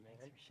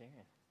sharing.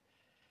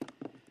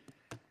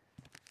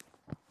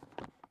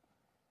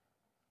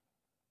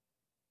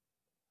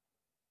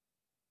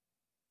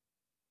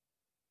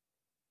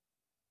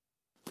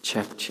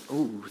 Check.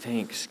 Oh,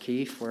 thanks,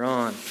 Keith. We're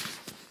on.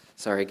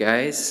 Sorry,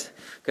 guys.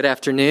 Good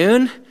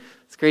afternoon.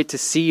 It's great to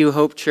see you,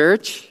 Hope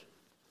Church.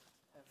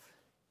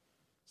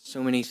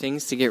 So many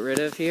things to get rid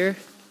of here.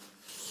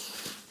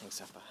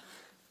 Thanks, Appa.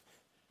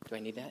 Do I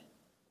need that?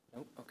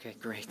 Nope. Okay,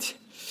 great.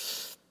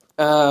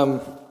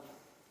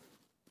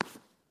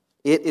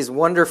 It is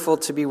wonderful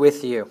to be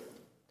with you.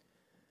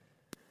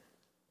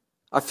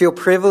 I feel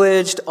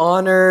privileged,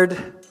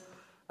 honored,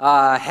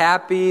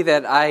 happy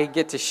that I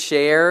get to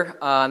share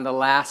on the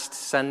last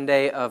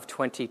Sunday of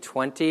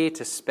 2020,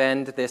 to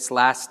spend this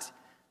last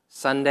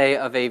Sunday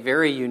of a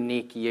very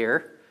unique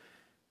year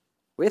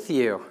with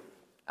you.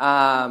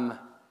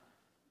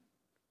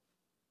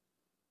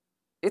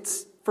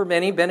 It's, for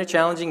many, been a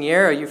challenging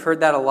year. You've heard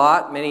that a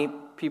lot. Many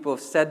people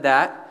have said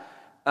that.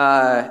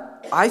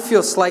 I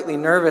feel slightly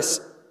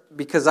nervous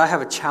because I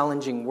have a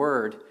challenging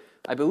word.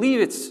 I believe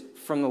it's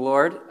from the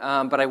Lord,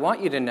 but I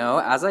want you to know,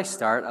 as I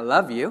start, I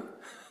love you.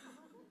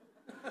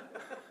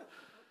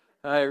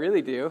 I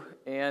really do.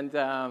 And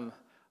I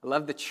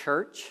love the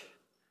church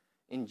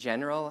in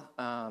general,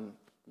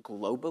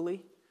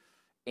 globally.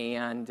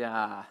 And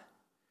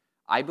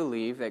I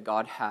believe that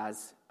God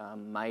has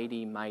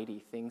mighty, mighty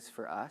things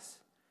for us.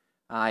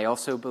 I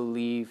also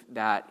believe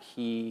that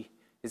He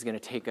is going to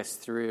take us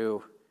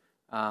through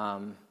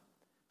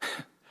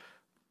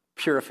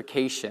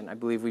purification. I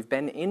believe we've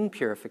been in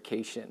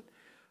purification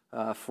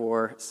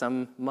for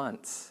some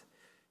months.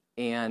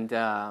 And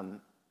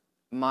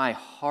my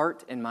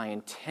heart and my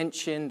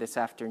intention this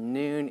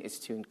afternoon is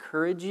to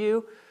encourage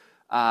you,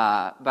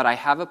 but I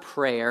have a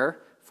prayer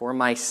for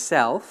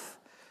myself,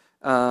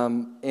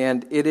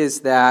 and it is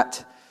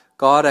that,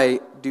 God, I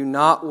do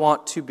not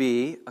want to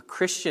be a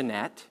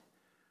Christianette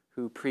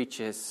who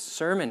preaches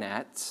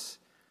sermonettes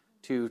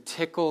to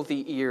tickle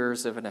the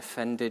ears of an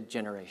offended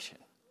generation.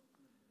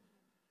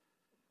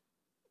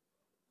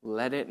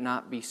 Let it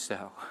not be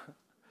so.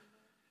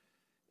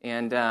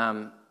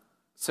 And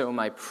so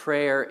my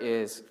prayer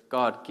is,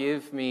 God,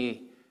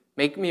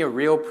 make me a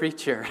real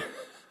preacher.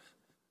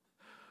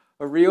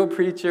 A real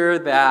preacher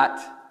that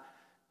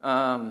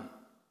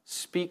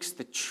speaks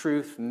the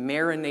truth,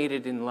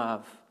 marinated in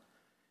love,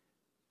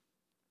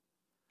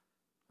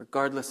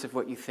 regardless of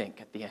what you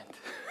think at the end.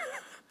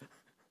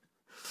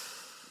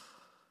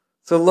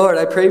 So, Lord,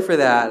 I pray for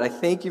that. I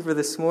thank you for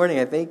this morning.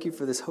 I thank you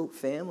for this Hope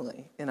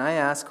family. And I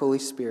ask, Holy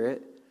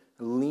Spirit,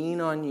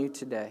 lean on you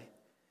today.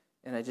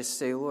 And I just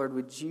say, Lord,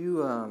 would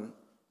you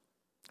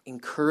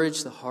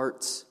encourage the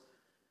hearts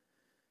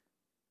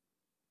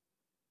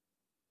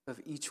of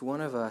each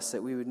one of us,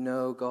 that we would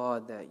know,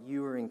 God, that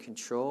you are in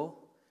control,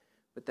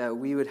 but that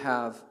we would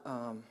have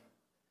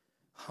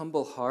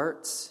humble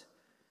hearts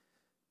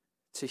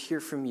to hear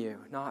from you,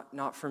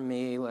 not from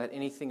me. Let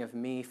anything of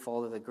me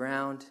fall to the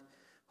ground.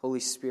 Holy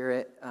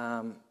Spirit,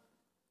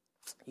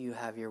 you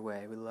have your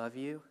way. We love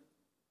you.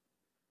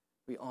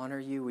 We honor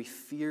you. We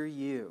fear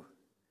you.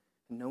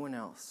 And no one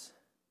else.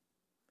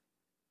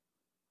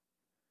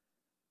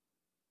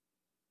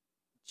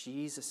 In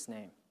Jesus'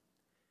 name,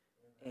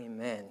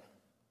 amen.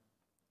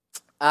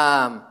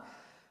 I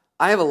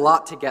have a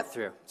lot to get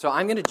through, so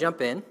I'm going to jump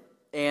in.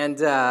 And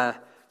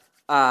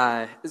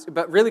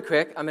but really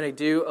quick, I'm going to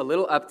do a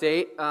little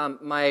update.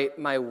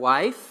 My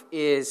wife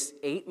is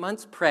 8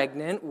 months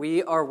pregnant.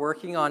 We are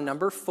working on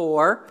number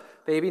 4,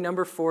 baby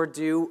number 4,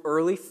 due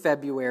early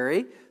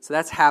February. So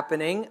that's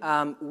happening.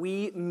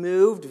 We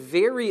moved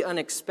very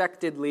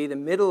unexpectedly the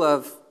middle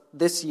of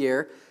this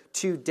year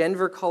to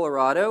Denver,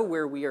 Colorado,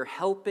 where we are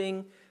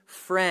helping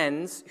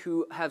friends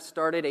who have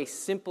started a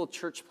simple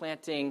church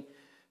planting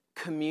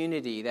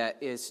community that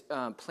is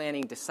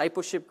planning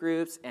discipleship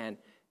groups and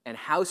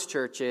house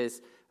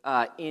churches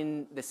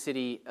in the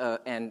city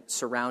and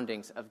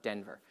surroundings of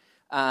Denver.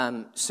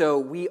 So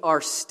we are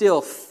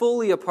still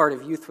fully a part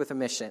of Youth with a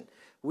Mission.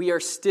 We are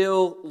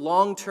still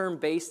long-term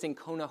based in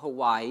Kona,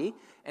 Hawaii,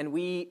 and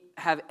we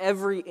have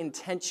every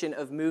intention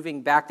of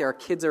moving back there. Our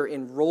kids are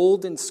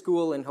enrolled in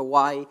school in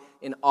Hawaii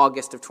in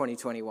August of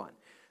 2021.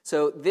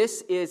 So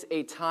this is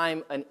a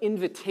time, an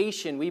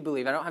invitation, we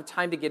believe. I don't have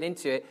time to get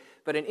into it,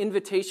 but an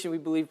invitation we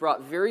believe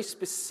brought very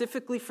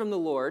specifically from the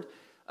Lord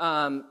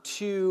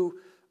to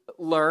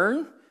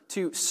learn,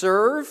 to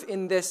serve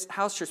in this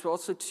house church, but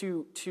also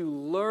to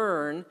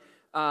learn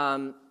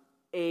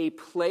a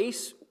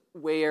place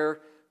where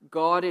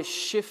God is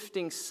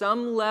shifting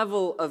some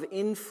level of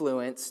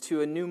influence to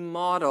a new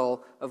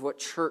model of what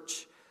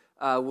church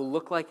will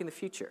look like in the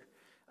future.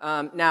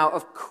 Now,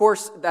 of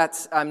course,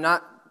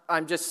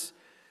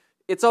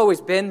 it's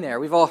always been there.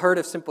 We've all heard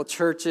of simple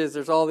churches.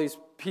 There's all these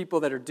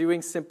people that are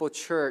doing simple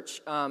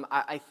church.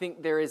 I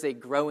think there is a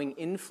growing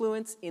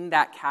influence in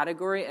that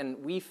category,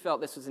 and we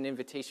felt this was an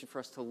invitation for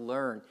us to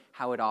learn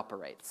how it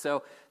operates.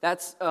 So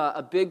that's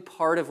a big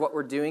part of what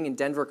we're doing in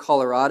Denver,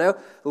 Colorado.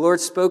 The Lord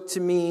spoke to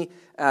me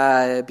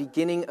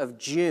beginning of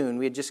June.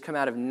 We had just come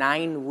out of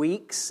 9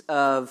 weeks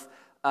of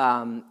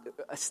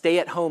a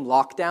stay-at-home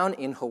lockdown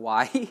in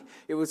Hawaii.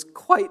 It was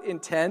quite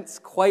intense,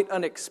 quite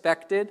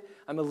unexpected.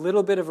 I'm a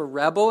little bit of a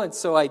rebel, and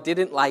so I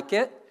didn't like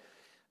it.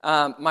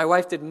 My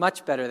wife did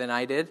much better than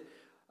I did.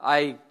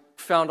 I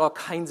found all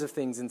kinds of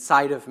things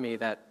inside of me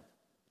that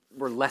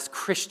were less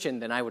Christian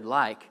than I would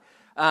like.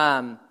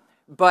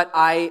 But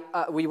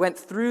we went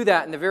through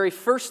that, and the very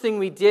first thing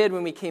we did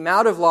when we came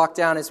out of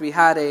lockdown is we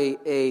had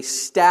a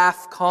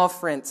staff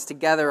conference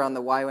together on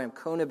the YWAM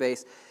Kona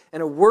base,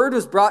 and a word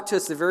was brought to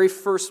us the very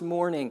first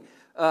morning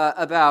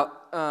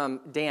about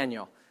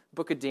Daniel,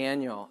 book of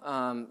Daniel.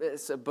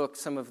 It's a book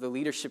some of the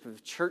leadership of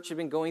the church have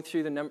been going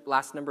through the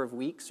last number of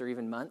weeks or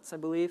even months, I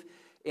believe.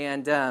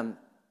 And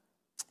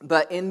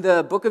but in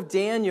the book of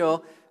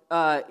Daniel,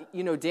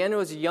 Daniel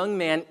was a young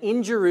man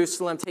in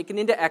Jerusalem, taken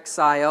into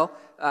exile.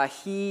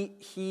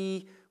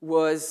 He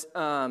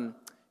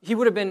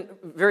would have been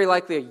very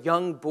likely a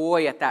young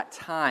boy at that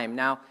time.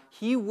 Now,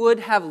 he would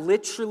have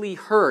literally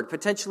heard,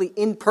 potentially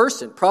in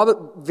person,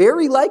 probably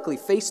very likely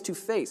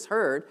face-to-face,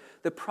 heard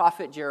the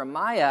prophet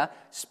Jeremiah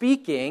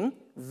speaking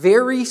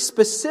very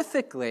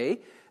specifically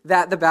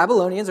that the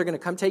Babylonians are going to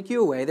come take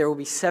you away. There will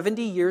be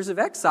 70 years of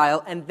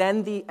exile, and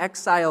then the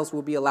exiles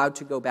will be allowed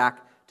to go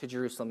back to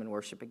Jerusalem and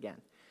worship again.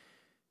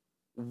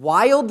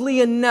 Wildly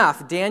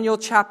enough, Daniel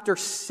chapter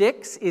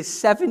 6 is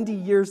 70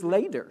 years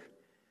later.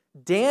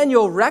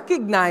 Daniel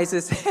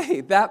recognizes, hey,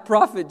 that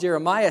prophet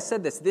Jeremiah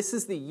said this. This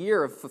is the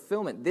year of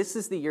fulfillment. This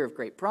is the year of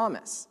great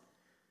promise.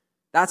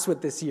 That's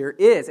what this year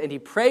is. And he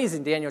prays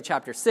in Daniel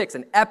chapter 6,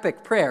 an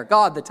epic prayer.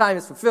 God, the time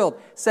is fulfilled.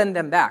 Send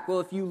them back. Well,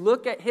 if you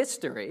look at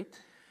history,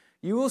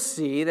 you will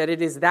see that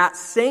it is that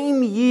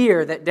same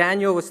year that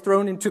Daniel was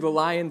thrown into the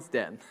lion's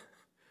den.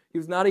 He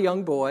was not a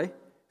young boy.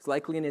 He was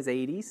likely in his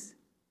 80s.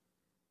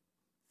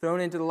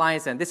 Thrown into the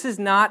lion's den. This is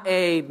not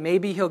a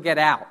maybe he'll get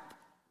out.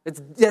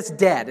 It's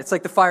dead. It's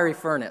like the fiery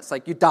furnace.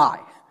 Like you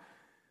die.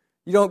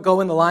 You don't go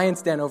in the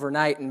lion's den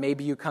overnight and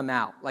maybe you come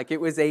out. Like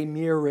it was a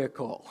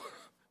miracle.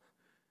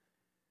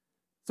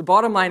 So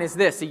bottom line is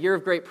this. The year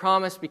of great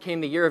promise became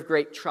the year of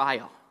great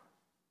trial.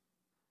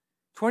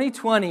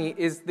 2020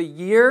 is the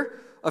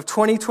year of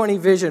 2020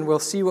 vision. We'll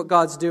see what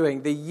God's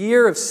doing. The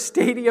year of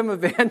stadium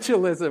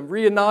evangelism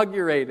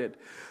reinaugurated.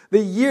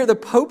 The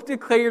Pope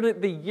declared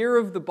it the year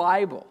of the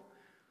Bible.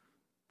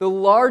 The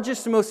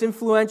largest and most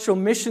influential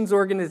missions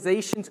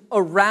organizations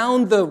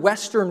around the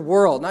Western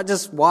world, not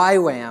just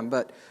YWAM,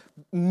 but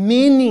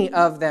many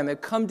of them have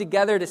come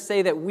together to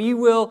say that we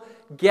will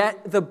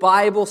get the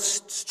Bible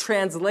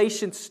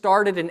translation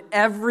started in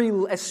every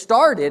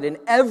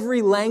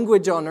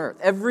language on earth,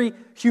 every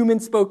human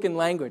spoken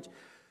language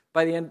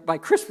by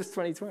Christmas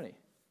 2020.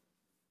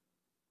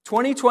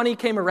 2020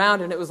 came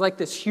around and it was like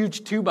this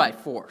huge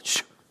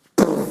 2x4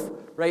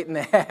 right in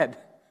the head.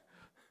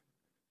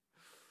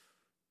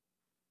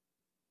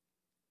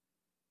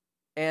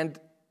 And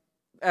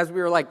as we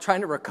were like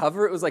trying to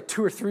recover, it was like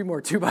 2 or 3 more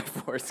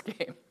 2x4s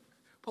came.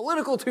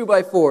 Political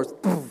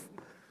 2x4s, poof.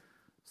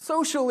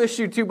 Social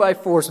issue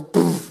 2x4s,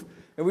 poof.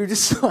 And we were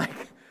just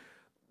like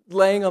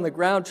laying on the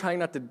ground trying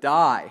not to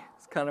die.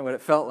 It's kind of what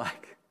it felt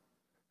like.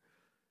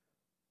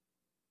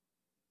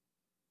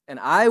 And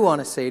I want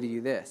to say to you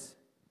this.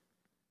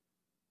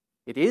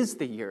 It is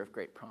the year of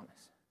great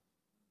promise.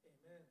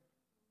 Amen.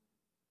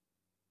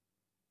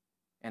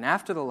 And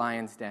after the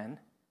lion's den,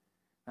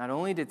 not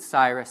only did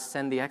Cyrus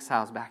send the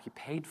exiles back, he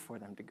paid for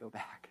them to go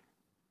back.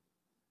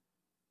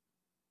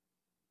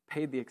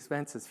 Paid the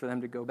expenses for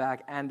them to go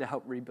back and to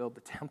help rebuild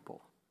the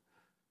temple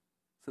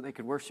so they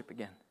could worship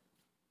again.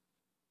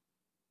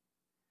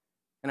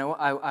 And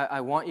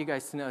I want you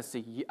guys to know,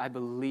 I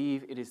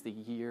believe it is the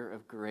year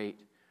of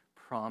great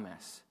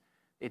promise.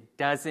 It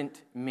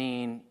doesn't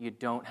mean you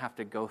don't have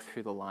to go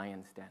through the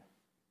lion's den.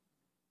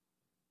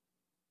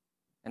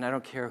 And I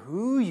don't care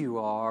who you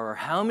are or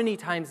how many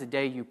times a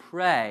day you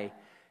pray,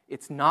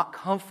 it's not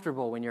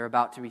comfortable when you're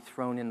about to be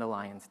thrown in the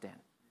lion's den.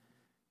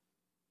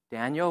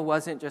 Daniel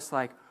wasn't just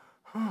like,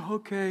 oh,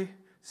 okay,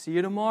 see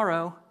you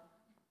tomorrow.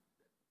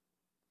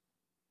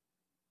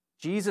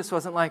 Jesus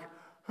wasn't like,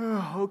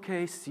 oh,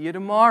 okay, see you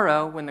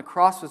tomorrow when the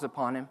cross was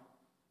upon him.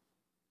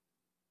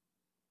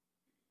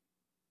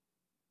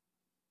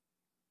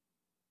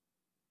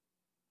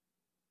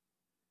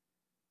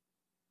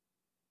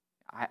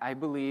 I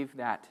believe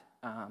that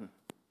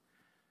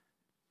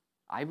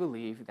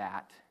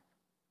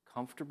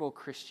comfortable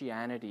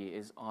Christianity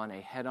is on a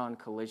head-on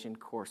collision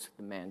course with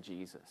the man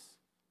Jesus.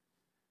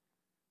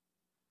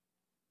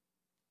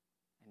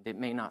 And it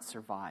may not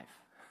survive.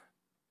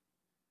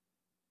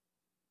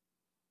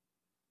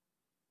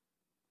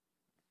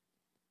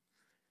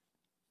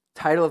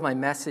 The title of my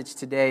message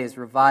today is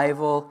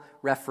Revival,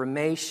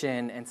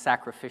 Reformation, and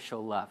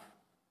Sacrificial Love.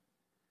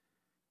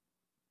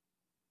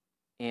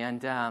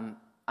 And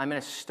I'm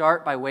going to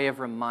start by way of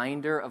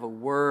reminder of a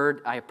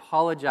word. I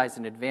apologize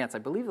in advance. I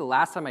believe the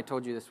last time I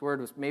told you this word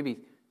was maybe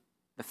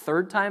the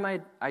third time I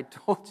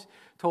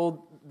told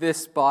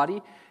this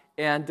body.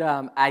 And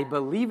I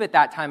believe at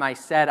that time I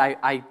said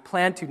I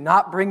plan to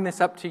not bring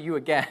this up to you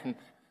again.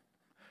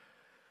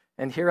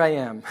 And here I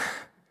am.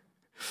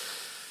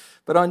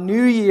 But on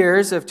New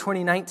Year's of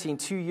 2019,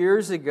 2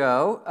 years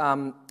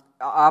ago,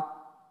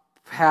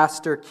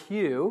 Pastor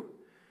Q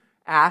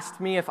asked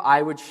me if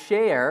I would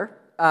share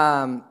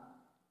a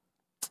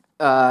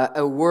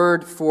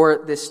word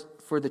for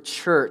the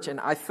church,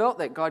 and I felt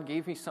that God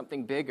gave me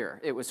something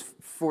bigger. It was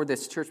for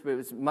this church, but it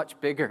was much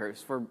bigger. It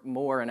was for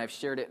more, and I've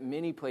shared it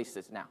many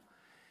places now.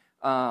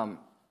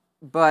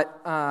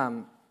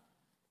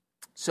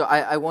 So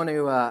I want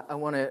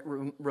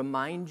to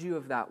remind you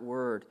of that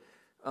word.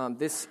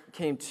 This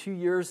came 2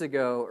 years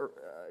ago,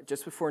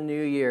 just before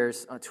New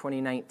Year's,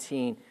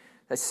 2019.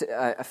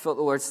 I felt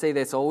the Lord say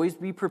this: always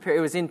be prepared.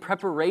 It was in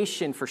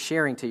preparation for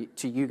sharing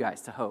to you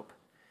guys, to Hope.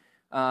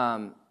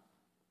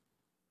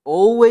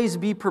 Always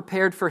be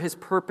prepared for His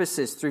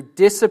purposes through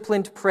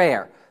disciplined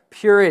prayer,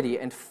 purity,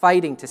 and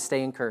fighting to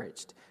stay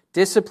encouraged.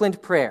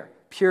 Disciplined prayer,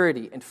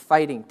 purity, and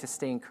fighting to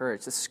stay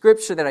encouraged. The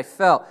scripture that I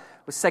felt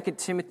was 2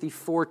 Timothy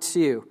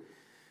 4:2.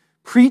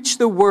 Preach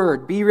the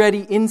word, be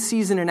ready in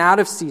season and out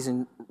of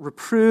season,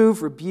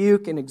 reprove,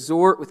 rebuke, and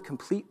exhort with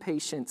complete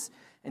patience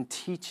and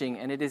teaching.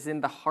 And it is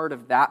in the heart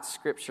of that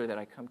scripture that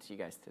I come to you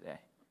guys today.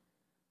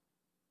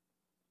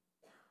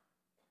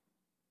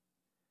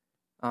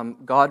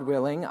 God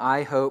willing,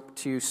 I hope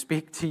to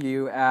speak to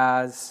you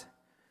as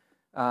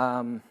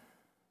in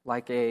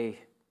a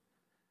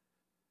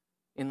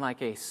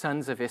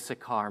Sons of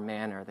Issachar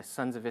manner. The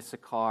Sons of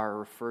Issachar are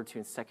referred to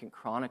in 2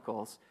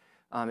 Chronicles.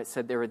 It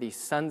said there were these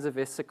sons of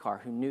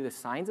Issachar who knew the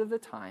signs of the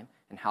time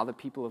and how the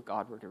people of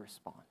God were to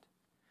respond.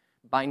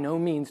 By no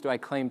means do I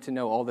claim to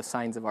know all the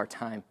signs of our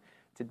time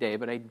today,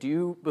 but I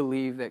do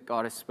believe that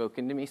God has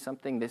spoken to me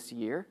something this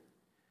year,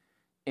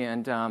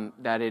 and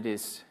that it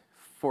is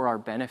for our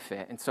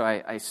benefit. And so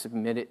I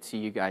submit it to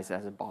you guys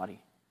as a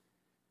body.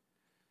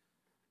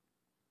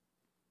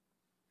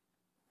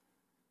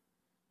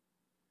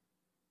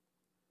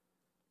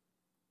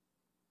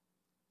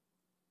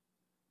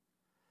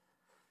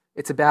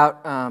 It's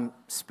about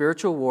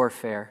spiritual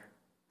warfare,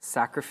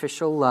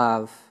 sacrificial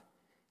love,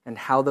 and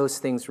how those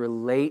things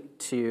relate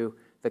to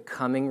the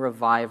coming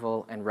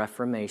revival and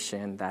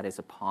reformation that is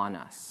upon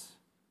us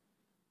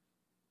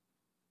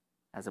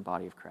as a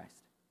body of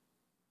Christ.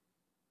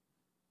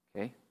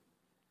 Okay?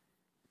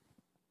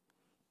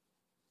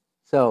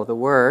 So, the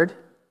word,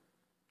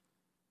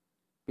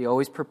 be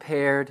always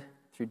prepared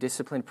through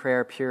disciplined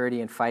prayer, purity,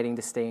 and fighting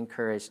to stay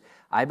encouraged.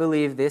 I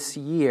believe this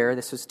year,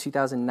 this was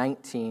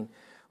 2019,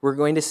 we're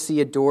going to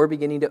see a door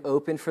beginning to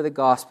open for the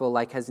gospel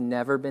like has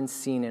never been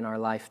seen in our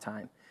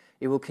lifetime.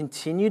 It will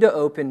continue to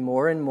open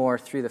more and more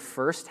through the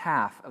first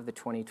half of the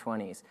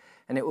 2020s,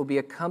 and it will be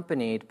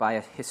accompanied by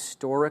a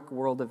historic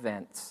world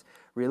events,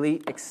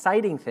 really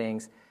exciting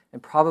things,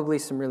 and probably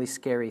some really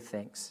scary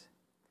things.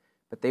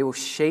 But they will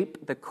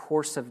shape the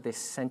course of this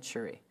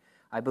century.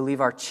 I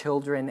believe our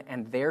children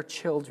and their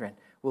children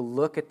will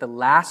look at the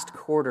last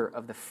quarter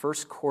of the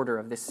first quarter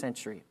of this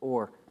century,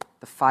 or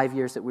the 5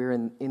 years that we're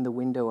in the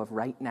window of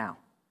right now,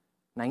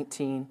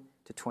 19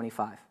 to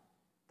 25,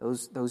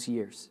 those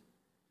years.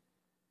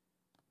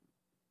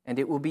 And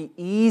it will be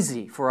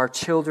easy for our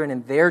children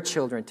and their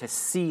children to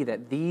see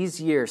that these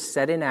years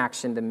set in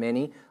action the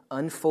many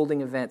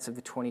unfolding events of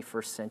the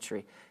 21st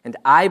century. And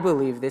I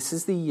believe this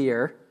is the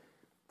year,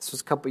 this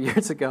was a couple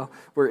years ago,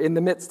 we're in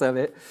the midst of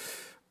it,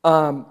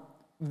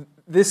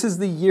 this is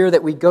the year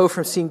that we go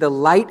from seeing the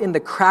light in the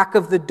crack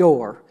of the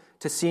door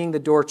to seeing the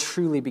door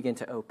truly begin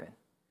to open.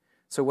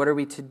 So what are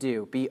we to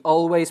do? Be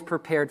always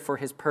prepared for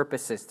His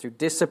purposes through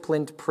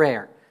disciplined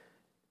prayer,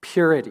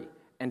 purity,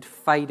 and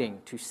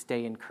fighting to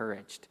stay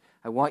encouraged.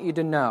 I want you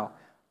to know,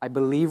 I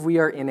believe we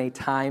are in a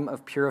time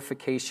of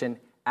purification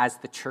as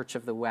the Church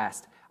of the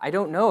West. I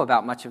don't know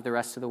about much of the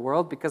rest of the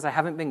world because I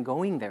haven't been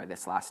going there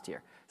this last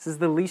year. This is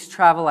the least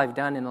travel I've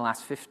done in the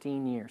last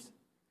 15 years.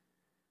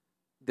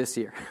 This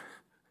year.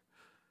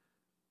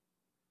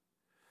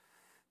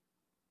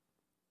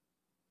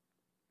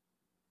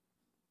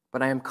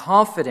 But I am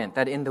confident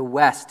that in the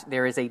West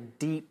there is a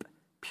deep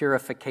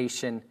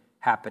purification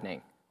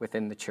happening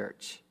within the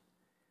church.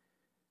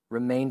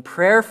 Remain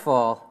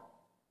prayerful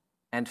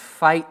and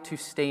fight to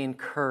stay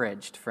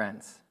encouraged,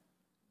 friends.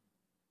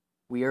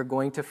 We are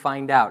going to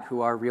find out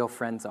who our real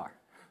friends are.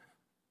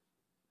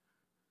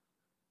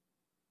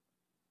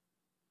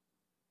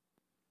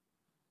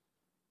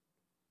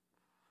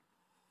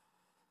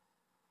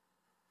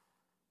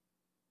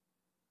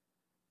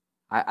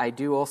 I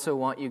do also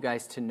want you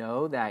guys to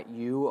know that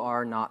you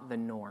are not the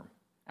norm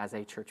as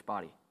a church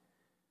body.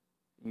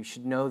 You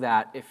should know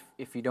that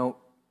if you don't.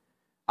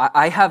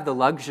 I have the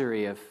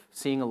luxury of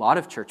seeing a lot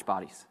of church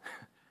bodies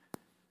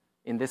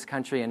in this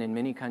country and in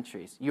many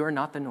countries. You are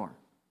not the norm.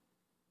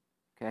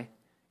 Okay?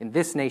 In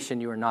this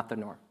nation, you are not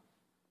the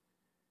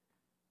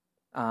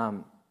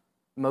norm.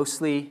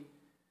 Mostly,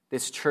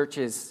 this church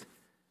is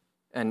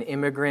an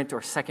immigrant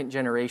or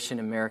second-generation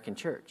American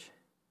church.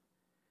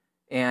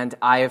 And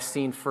I have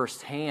seen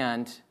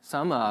firsthand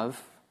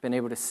been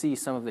able to see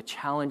some of the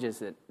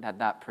challenges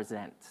that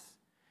presents.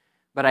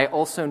 But I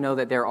also know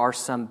that there are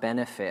some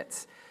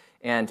benefits.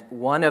 And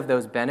one of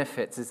those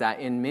benefits is that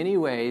in many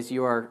ways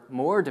you are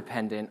more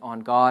dependent on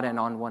God and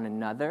on one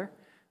another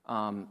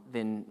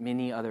than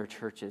many other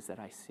churches that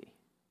I see.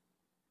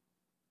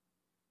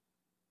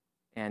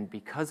 And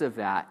because of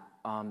that,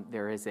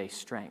 there is a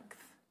strength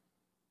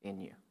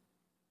in you.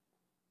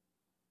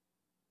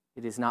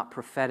 It is not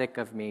prophetic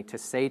of me to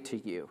say to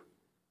you,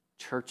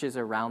 churches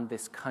around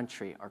this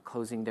country are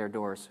closing their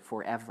doors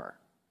forever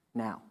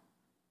now.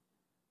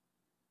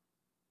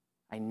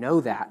 I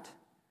know that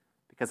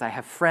because I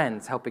have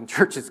friends helping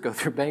churches go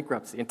through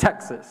bankruptcy in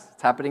Texas.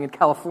 It's happening in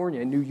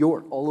California, in New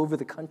York, all over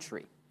the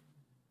country.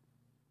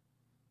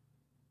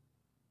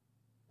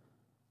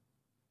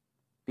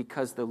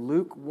 Because the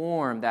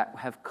lukewarm that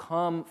have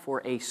come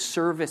for a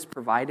service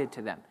provided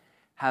to them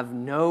have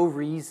no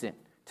reason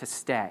to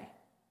stay.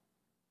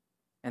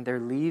 And they're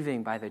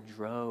leaving by the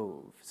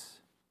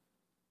droves.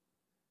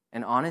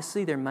 And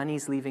honestly, their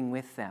money's leaving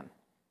with them.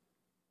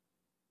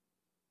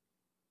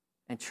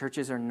 And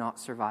churches are not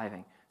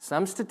surviving.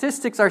 Some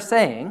statistics are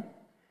saying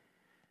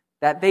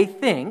that they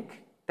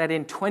think that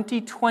in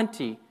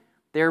 2020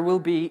 they're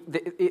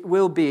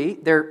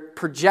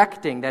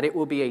projecting that it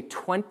will be a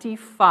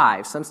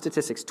 25 to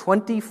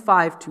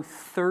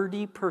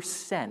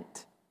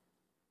 30%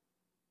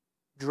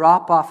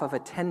 drop off of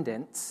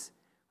attendance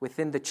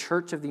within the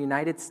Church of the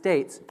United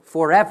States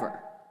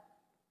forever.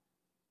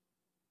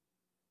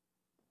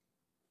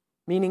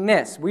 Meaning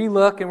this, we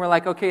look and we're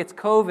like, okay, it's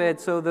COVID,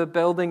 so the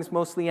building's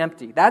mostly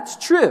empty. That's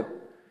true.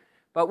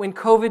 But when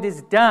COVID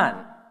is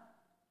done,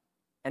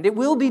 and it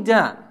will be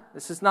done,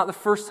 this is not the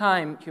first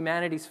time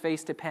humanity's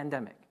faced a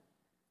pandemic.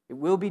 It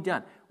will be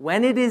done.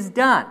 When it is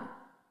done,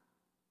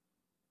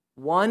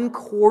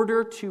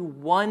 1/4 to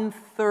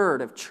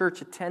 1/3 of church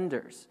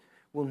attenders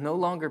will no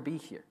longer be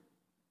here.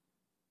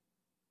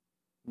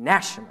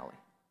 Nationally.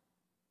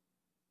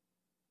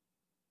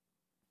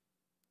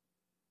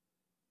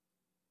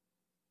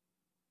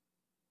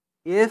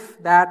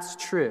 If that's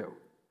true,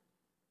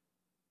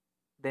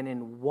 then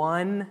in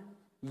 1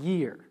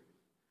 year,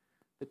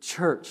 the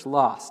church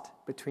lost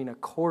between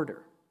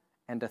 1/4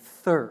 and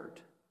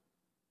 1/3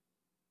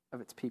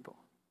 of its people.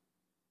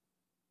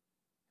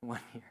 In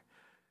 1 year.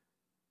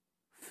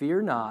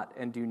 Fear not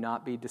and do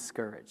not be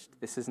discouraged.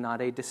 This is not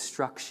a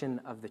destruction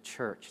of the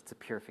church, it's a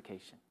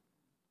purification.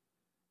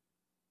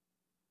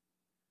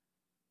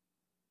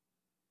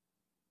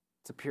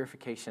 It's a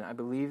purification. I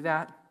believe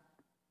that.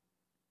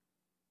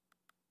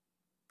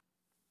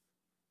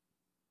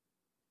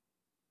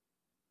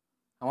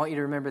 I want you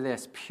to remember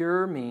this.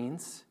 Pure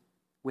means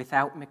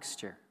without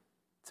mixture.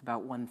 It's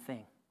about one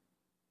thing.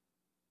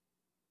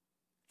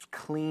 It's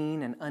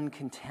clean and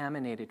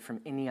uncontaminated from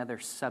any other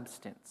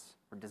substance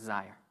or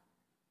desire.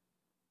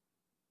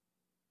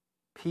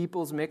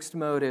 People's mixed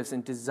motives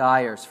and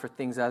desires for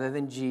things other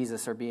than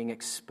Jesus are being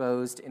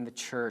exposed in the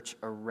church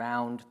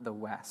around the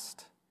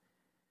West.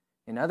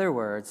 In other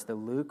words, the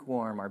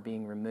lukewarm are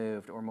being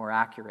removed, or more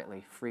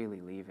accurately,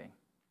 freely leaving.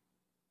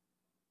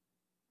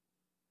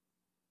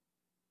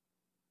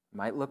 It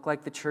might look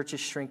like the church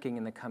is shrinking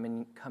in the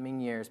coming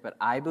years, but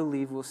I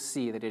believe we'll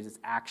see that it is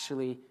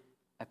actually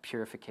a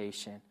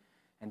purification,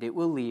 and it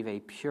will leave a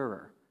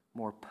purer,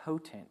 more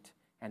potent,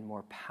 and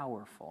more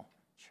powerful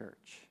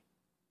church.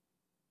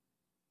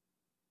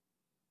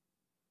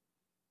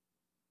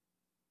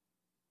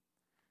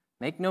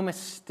 Make no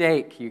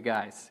mistake, you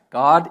guys,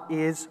 God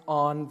is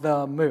on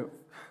the move.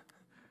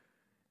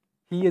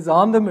 He is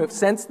on the move.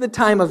 Since the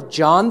time of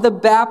John the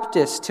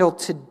Baptist till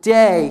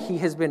today, he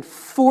has been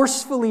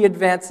forcefully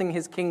advancing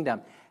his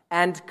kingdom.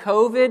 And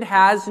COVID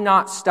has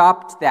not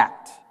stopped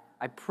that.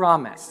 I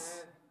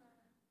promise.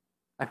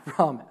 I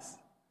promise.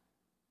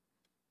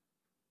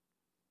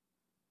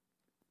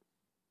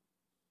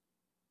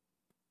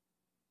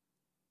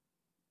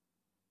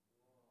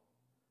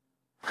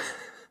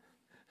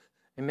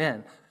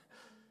 Amen.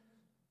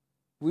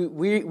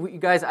 We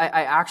guys,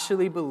 I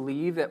actually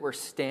believe that we're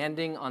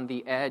standing on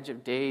the edge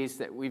of days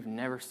that we've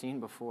never seen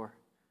before.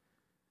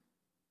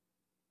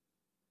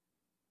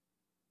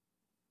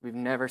 We've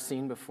never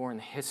seen before in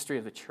the history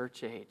of the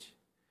church age.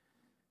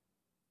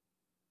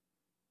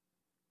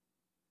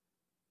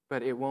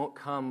 But it won't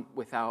come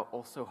without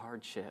also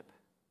hardship.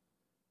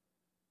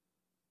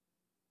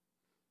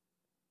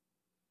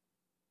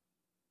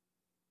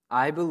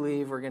 I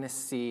believe we're going to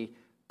see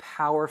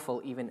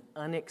powerful, even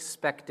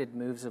unexpected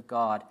moves of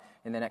God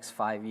in the next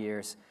 5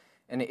 years.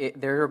 And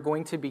there are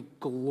going to be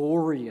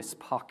glorious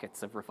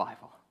pockets of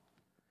revival.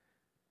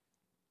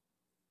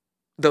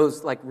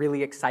 Those like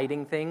really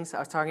exciting things I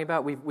was talking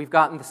about, we've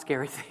gotten the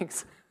scary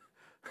things.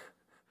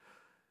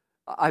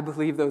 I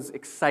believe those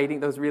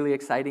really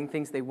exciting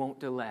things, they won't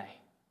delay.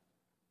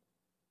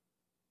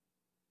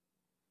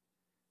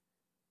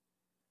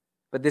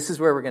 But this is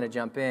where we're going to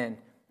jump in.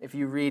 If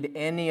you read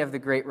any of the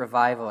great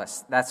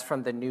revivalists, that's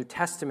from the New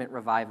Testament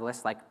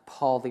revivalists like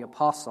Paul the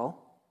Apostle,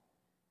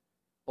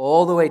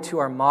 all the way to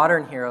our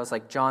modern heroes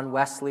like John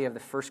Wesley of the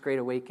First Great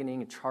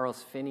Awakening and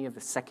Charles Finney of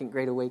the Second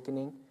Great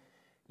Awakening,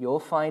 you'll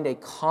find a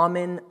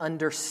common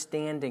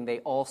understanding they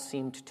all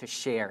seemed to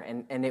share.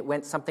 And it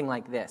went something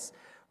like this.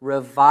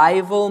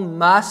 Revival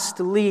must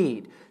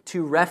lead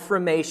to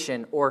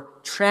reformation or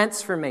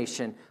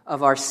transformation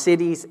of our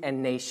cities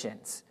and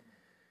nations.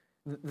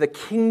 The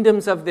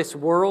kingdoms of this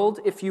world,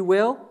 if you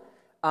will,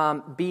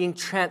 being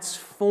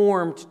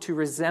transformed to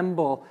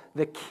resemble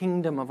the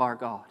kingdom of our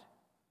God.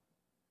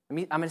 I'm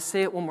going to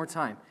say it one more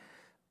time.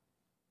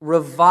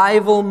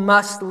 Revival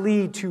must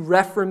lead to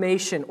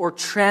reformation or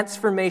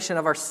transformation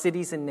of our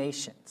cities and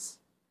nations,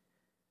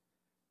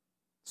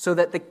 so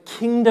that the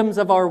kingdoms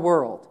of our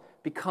world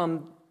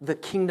become the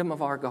kingdom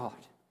of our God.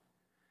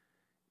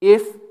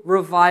 If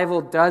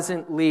revival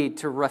doesn't lead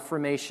to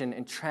reformation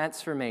and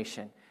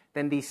transformation,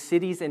 then these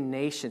cities and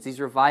nations, these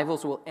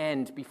revivals will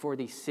end before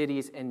these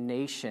cities and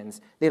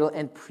nations. They'll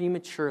end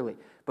prematurely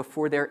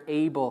before they're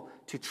able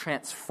to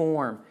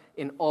transform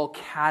in all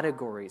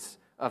categories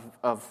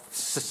of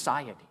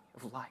society,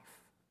 of life.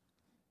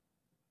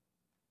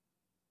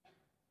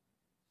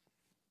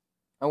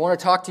 I want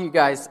to talk to you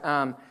guys.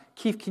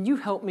 Keith, can you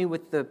help me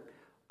with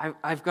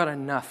I've got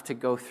enough to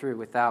go through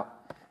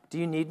without. Do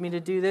you need me to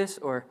do this?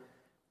 Or,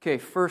 okay,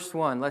 first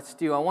one, let's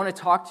do. I want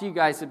to talk to you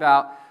guys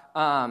about,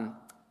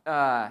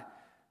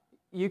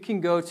 you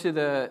can go to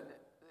the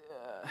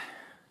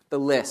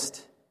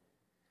list.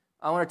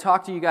 I want to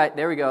talk to you guys,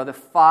 there we go, the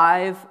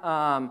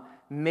 5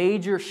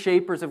 major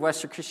shapers of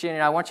Western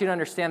Christianity. I want you to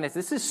understand this.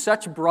 This is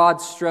such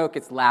broad stroke,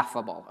 it's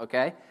laughable,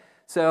 okay?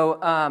 So,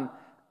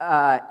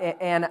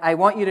 and I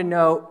want you to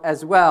know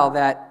as well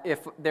that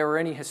if there were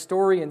any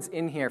historians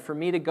in here, for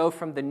me to go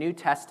from the New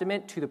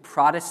Testament to the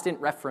Protestant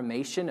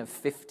Reformation of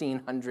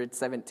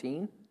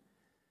 1517,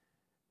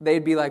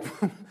 they'd be like,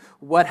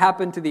 what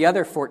happened to the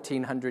other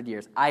 1400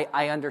 years?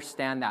 I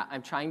understand that.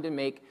 I'm trying to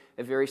make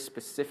a very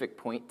specific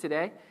point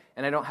today,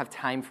 and I don't have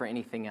time for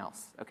anything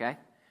else, okay?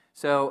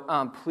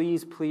 So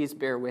please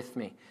bear with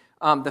me.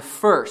 The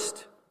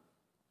first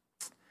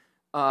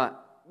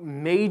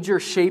major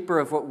shaper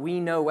of what we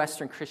know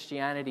Western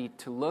Christianity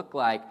to look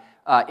like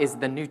is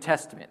the New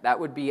Testament. That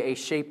would be a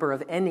shaper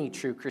of any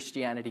true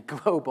Christianity,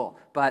 global,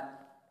 but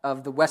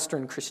of the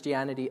Western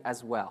Christianity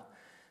as well.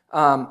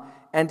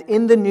 And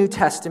in the New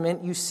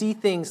Testament, you see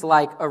things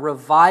like a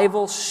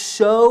revival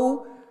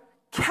so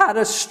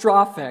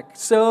catastrophic,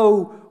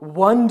 so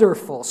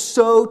wonderful,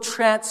 so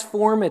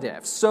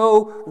transformative,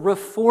 so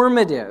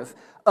reformative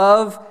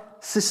of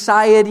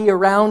society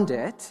around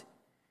it,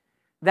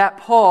 that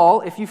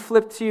Paul, if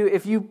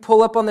you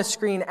pull up on the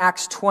screen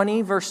Acts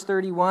 20, verse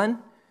 31,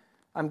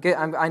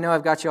 I know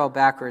I've got you all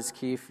backwards,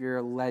 Keith, you're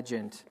a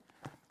legend.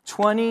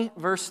 20,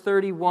 verse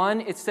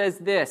 31, it says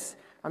this.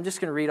 I'm just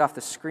going to read off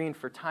the screen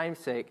for time's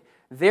sake.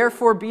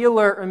 Therefore be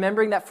alert,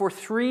 remembering that for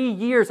 3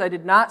 years I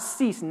did not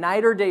cease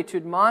night or day to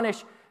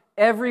admonish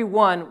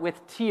everyone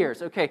with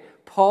tears. Okay,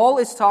 Paul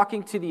is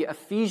talking to the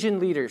Ephesian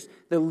leaders,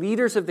 the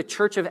leaders of the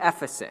church of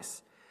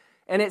Ephesus.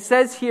 And it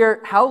says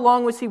here, how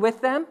long was he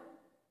with them?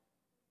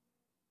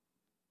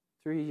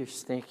 3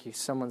 years. Thank you.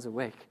 Someone's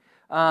awake.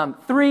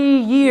 3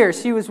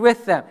 years he was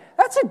with them.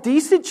 That's a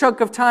decent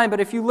chunk of time, but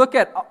if you look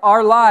at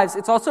our lives,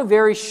 it's also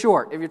very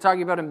short if you're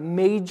talking about a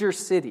major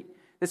city.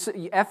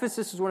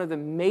 Ephesus was one of the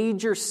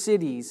major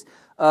cities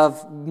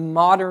of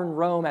modern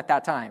Rome at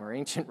that time, or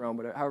ancient Rome,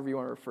 whatever, however you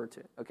want to refer to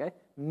it, okay?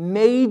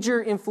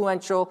 Major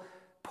influential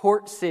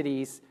port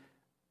cities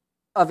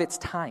of its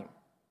time,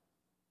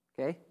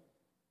 okay?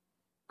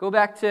 Go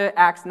back to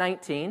Acts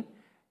 19.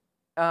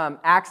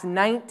 Acts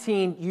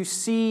 19, you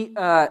see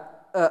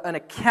an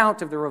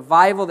account of the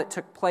revival that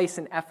took place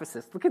in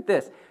Ephesus. Look at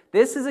this.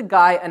 This is a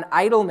guy, an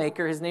idol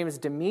maker. His name is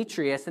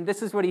Demetrius, and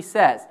this is what he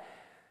says.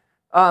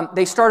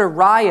 They start a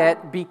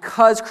riot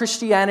because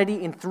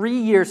Christianity in 3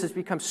 years has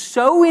become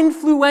so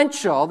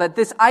influential that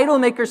this idol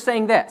maker is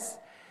saying this.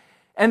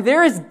 And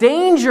there is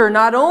danger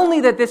not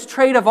only that this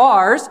trade of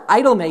ours,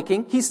 idol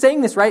making, he's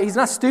saying this, right? He's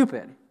not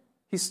stupid.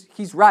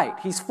 He's right.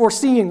 He's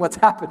foreseeing what's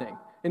happening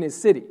in his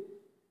city.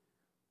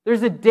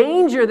 There's a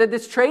danger that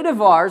this trade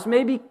of ours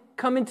may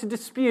come into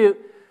dispute,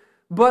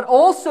 but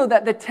also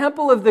that the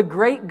temple of the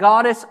great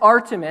goddess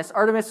Artemis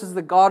is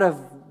the god of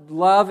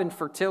love and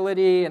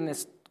fertility and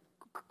this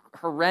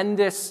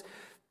horrendous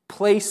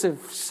place of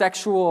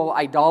sexual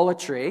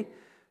idolatry,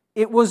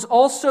 it was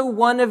also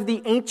one of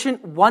the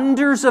ancient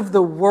wonders of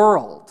the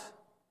world.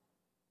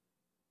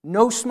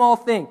 No small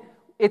thing.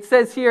 It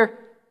says here,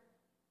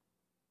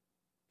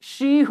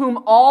 she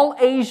whom all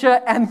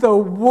Asia and the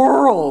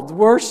world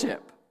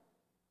worship.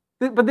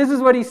 But this is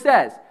what he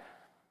says,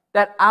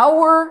 that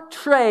our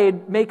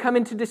trade may come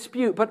into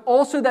dispute, but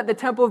also that the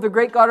temple of the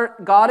great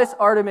goddess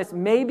Artemis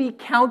may be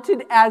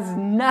counted as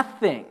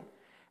nothing,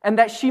 and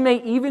that she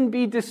may even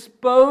be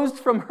disposed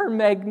from her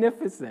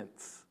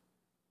magnificence.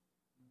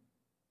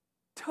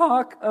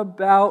 Talk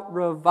about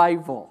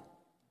revival.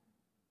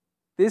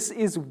 This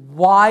is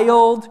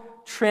wild,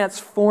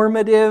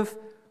 transformative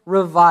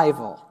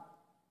revival.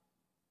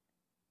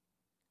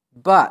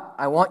 But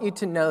I want you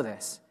to know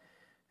this.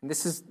 And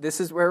this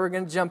is where we're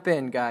going to jump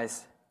in,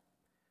 guys.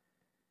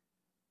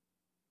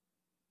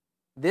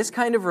 This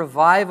kind of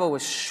revival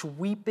was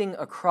sweeping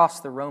across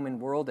the Roman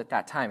world at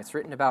that time. It's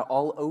written about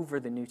all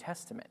over the New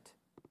Testament.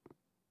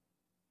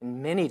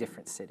 in many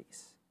different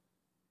cities.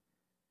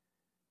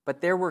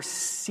 But there were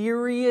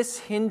serious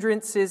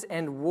hindrances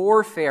and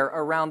warfare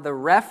around the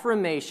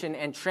reformation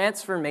and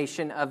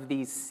transformation of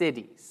these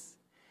cities.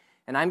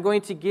 And I'm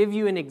going to give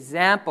you an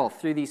example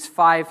through these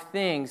 5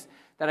 things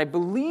that I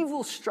believe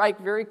will strike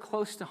very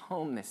close to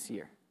home this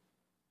year.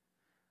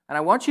 And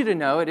I want you to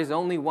know it is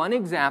only one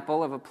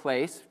example of a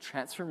place of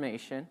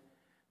transformation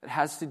that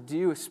has to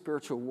do with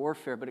spiritual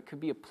warfare, but it could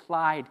be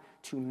applied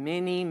to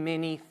many,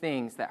 many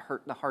things that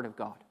hurt the heart of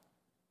God.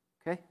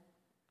 Okay?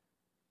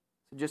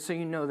 So just so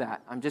you know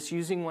that, I'm just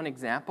using one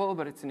example,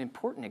 but it's an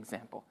important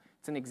example.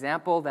 It's an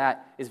example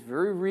that is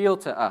very real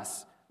to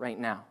us right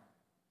now.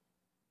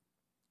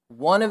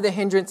 One of the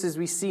hindrances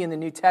we see in the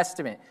New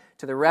Testament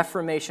to the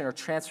reformation or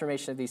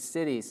transformation of these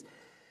cities,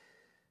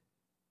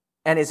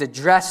 and is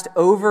addressed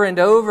over and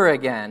over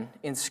again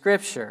in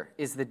Scripture,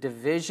 is the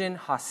division,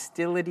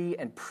 hostility,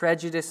 and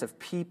prejudice of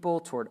people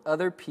toward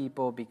other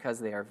people because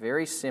they are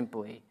very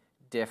simply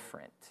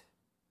different.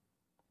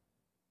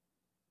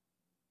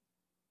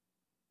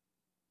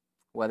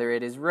 Whether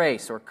it is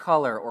race or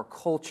color or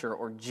culture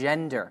or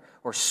gender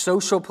or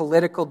social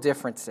political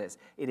differences,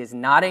 it is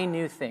not a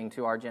new thing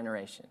to our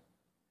generation.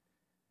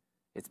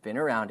 It's been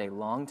around a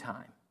long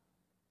time.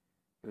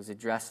 It was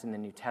addressed in the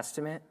New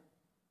Testament.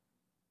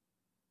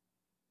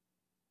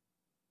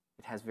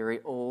 It has very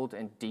old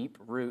and deep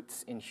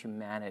roots in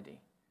humanity.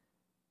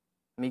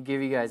 Let me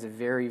give you guys a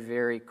very,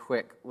 very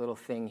quick little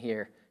thing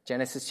here.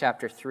 Genesis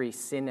chapter 3,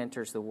 sin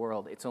enters the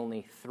world. It's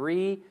only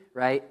 3,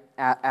 right?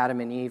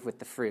 Adam and Eve with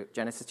the fruit.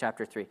 Genesis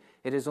chapter 3.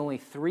 It is only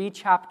 3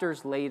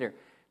 chapters later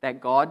that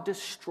God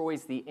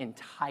destroys the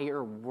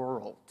entire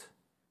world,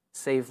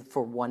 save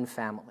for one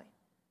family.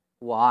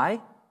 Why?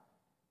 He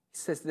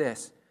says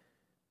this,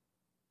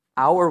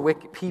 our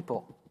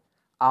wickedness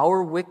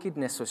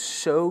was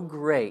so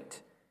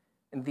great,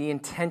 and the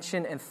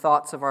intention and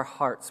thoughts of our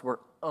hearts were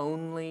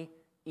only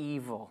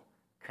evil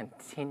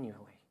continually.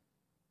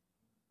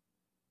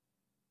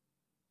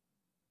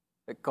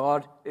 That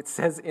God, it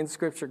says in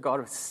Scripture,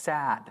 God was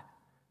sad.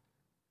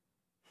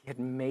 He had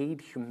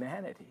made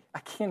humanity. I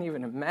can't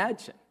even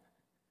imagine.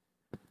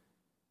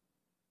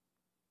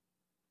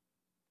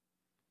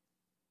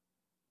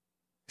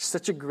 There's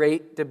such a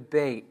great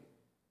debate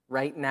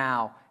right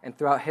now and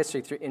throughout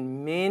history,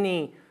 in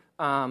many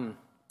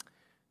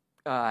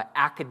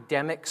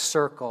academic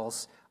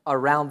circles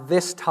around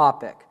this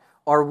topic.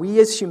 Are we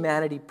as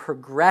humanity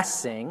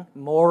progressing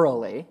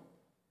morally?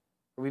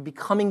 Are we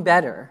becoming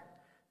better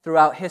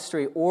throughout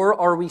history? Or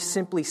are we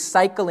simply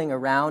cycling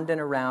around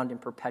and around in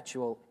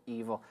perpetual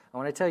evil? I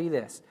want to tell you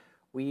this.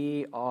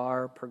 We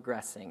are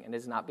progressing. And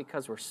it's not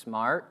because we're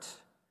smart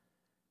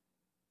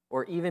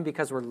or even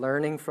because we're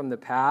learning from the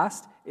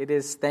past. It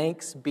is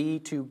thanks be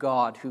to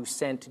God who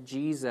sent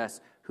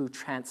Jesus, who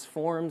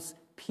transforms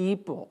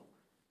people,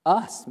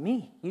 us,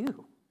 me,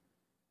 you,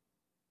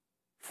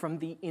 from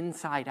the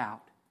inside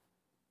out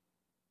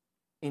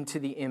into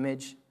the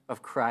image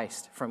of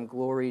Christ, from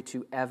glory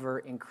to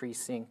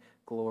ever-increasing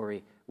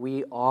glory.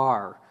 We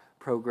are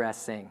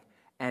progressing,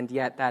 and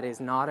yet that is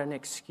not an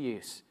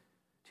excuse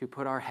to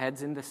put our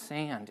heads in the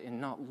sand and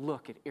not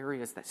look at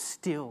areas that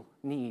still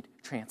need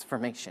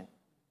transformation.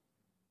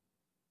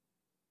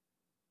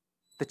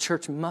 The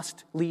church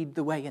must lead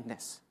the way in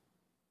this.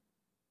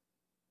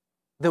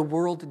 The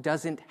world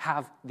doesn't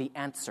have the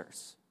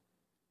answers.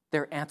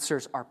 Their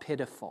answers are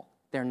pitiful.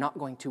 They're not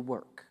going to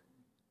work.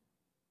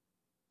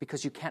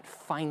 Because you can't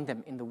find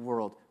them in the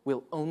world.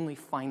 We'll only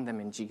find them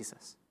in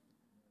Jesus.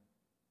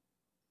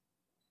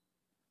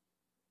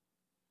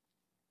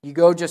 You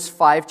go just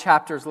 5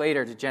 chapters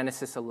later to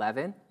Genesis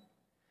 11, and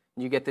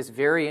you get this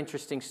very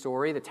interesting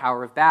story, the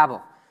Tower of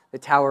Babel. The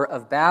Tower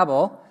of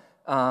Babel,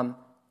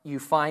 you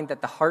find that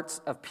the hearts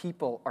of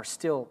people are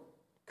still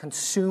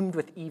consumed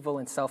with evil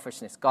and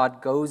selfishness.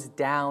 God goes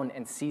down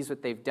and sees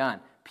what they've done.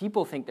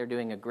 People think they're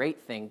doing a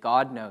great thing.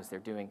 God knows they're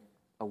doing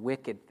a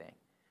wicked thing.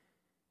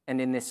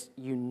 And in this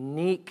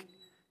unique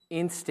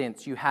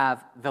instance, you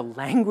have the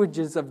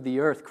languages of the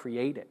earth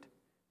created.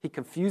 He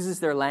confuses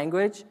their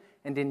language,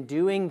 and in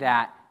doing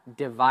that,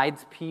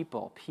 divides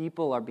people.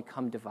 People are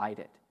become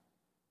divided.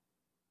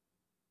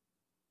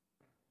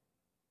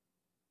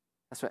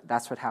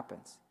 That's what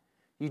happens.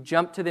 You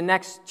jump to the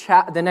next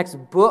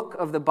book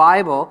of the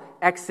Bible,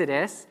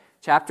 Exodus,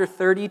 chapter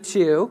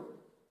 32,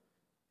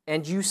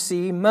 and you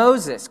see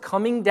Moses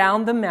coming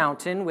down the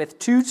mountain with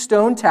 2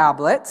 stone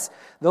tablets,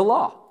 the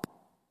law.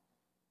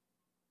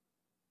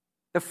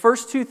 The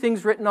first 2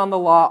 things written on the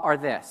law are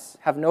this: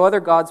 have no other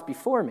gods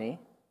before me.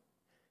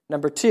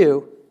 Number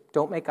 2,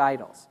 don't make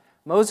idols.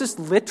 Moses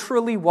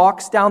literally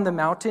walks down the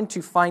mountain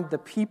to find the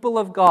people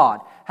of God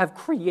have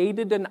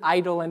created an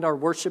idol and are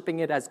worshiping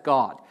it as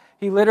God.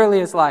 He literally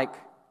is like,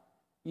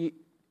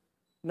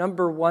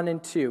 number 1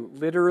 and 2,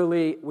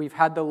 literally, we've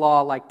had the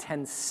law like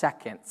 10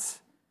 seconds.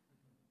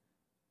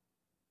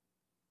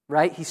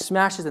 Right? He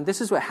smashes them.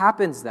 This is what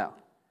happens, though.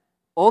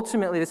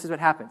 Ultimately, this is what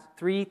happens.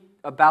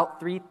 About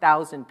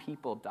 3,000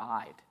 people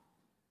died.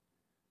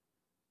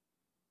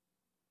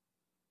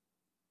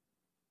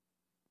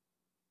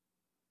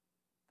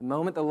 The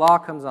moment the law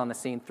comes on the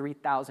scene,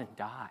 3,000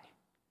 die.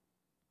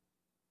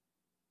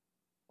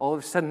 All of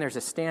a sudden, there's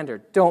a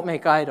standard. Don't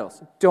make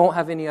idols. Don't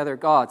have any other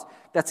gods.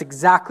 That's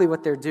exactly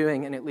what they're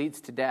doing, and it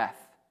leads to death.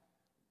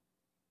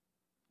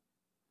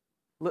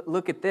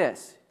 Look at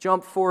this.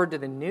 Jump forward to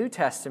the New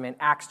Testament,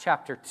 Acts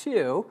chapter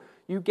 2.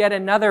 You get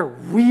another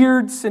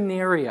weird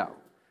scenario,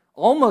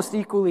 almost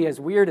equally as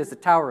weird as the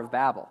Tower of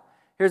Babel.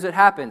 Here's what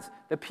happens.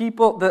 The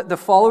people, the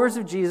followers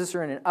of Jesus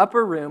are in an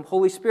upper room.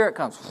 Holy Spirit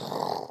comes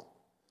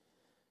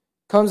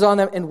on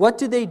them, and what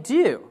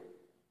do?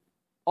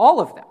 All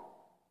of them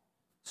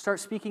start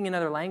speaking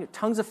another language,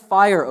 tongues of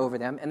fire over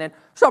them, and then,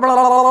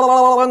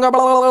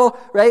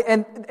 right?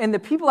 And the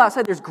people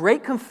outside, there's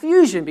great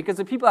confusion because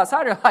the people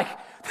outside are like,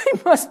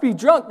 they must be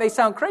drunk, they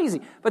sound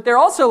crazy. But they're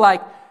also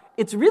like,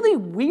 it's really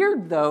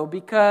weird though,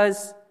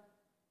 because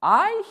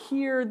I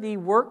hear the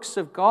works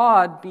of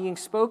God being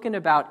spoken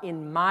about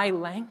in my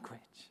language.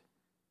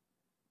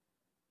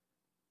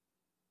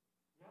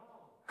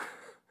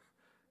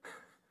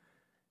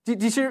 Do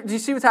you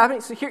see what's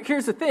happening? So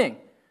here's the thing.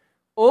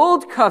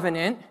 Old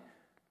covenant,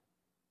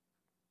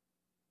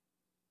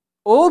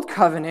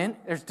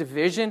 there's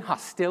division,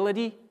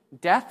 hostility,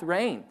 death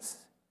reigns.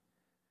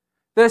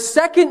 The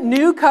second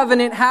new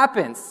covenant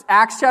happens.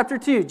 Acts chapter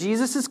 2.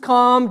 Jesus has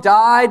come,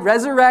 died,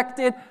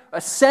 resurrected,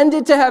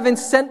 ascended to heaven,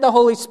 sent the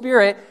Holy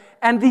Spirit,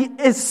 and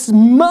this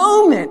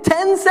moment,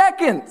 10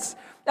 seconds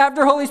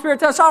after Holy Spirit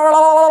tells,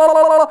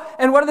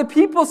 and what do the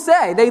people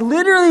say? They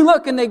literally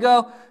look and they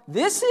go,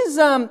 this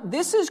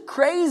is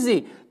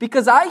crazy,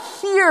 because I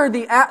hear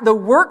the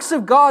works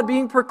of God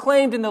being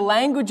proclaimed in the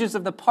languages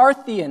of the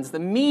Parthians, the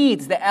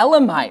Medes, the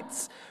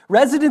Elamites,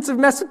 residents of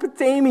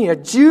Mesopotamia,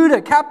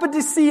 Judah,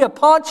 Cappadocia,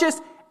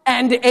 Pontus,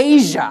 and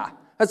Asia.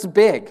 That's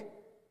big.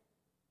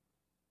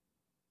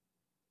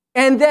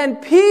 And then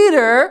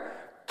Peter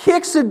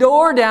kicks the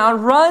door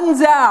down,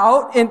 runs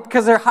out,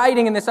 because they're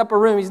hiding in this upper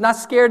room. He's not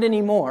scared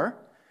anymore.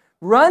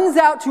 Runs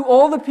out to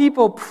all the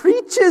people,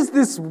 preaches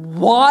this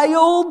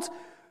wild,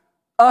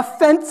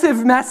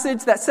 offensive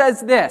message that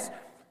says this: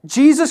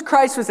 Jesus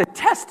Christ was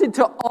attested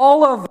to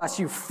all of us,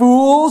 you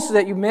fools,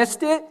 that you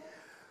missed it,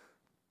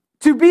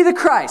 to be the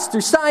Christ through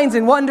signs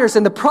and wonders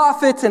and the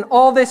prophets and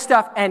all this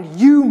stuff, and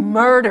you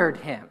murdered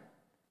him.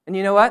 And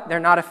you know what? They're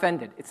not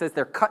offended. It says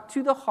they're cut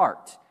to the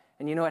heart.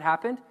 And you know what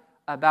happened?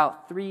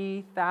 About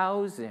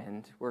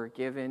 3,000 were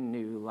given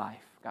new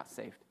life, got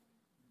saved.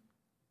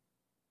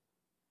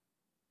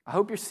 I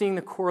hope you're seeing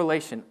the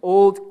correlation.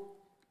 Old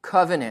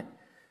covenant,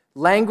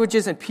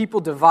 languages and people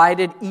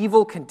divided,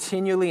 evil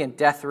continually, and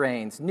death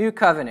reigns. New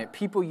covenant,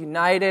 people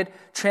united,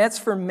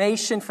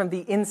 transformation from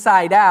the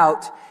inside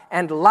out,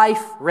 and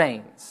life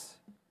reigns.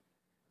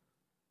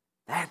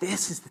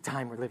 This is the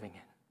time we're living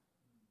in.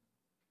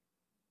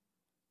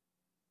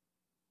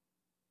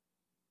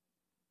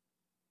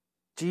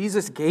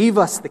 Jesus gave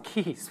us the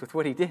keys with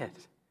what he did.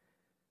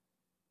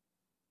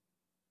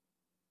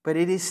 But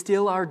it is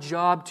still our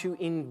job to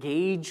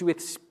engage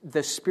with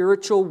the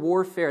spiritual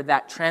warfare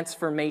that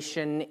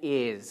transformation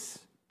is.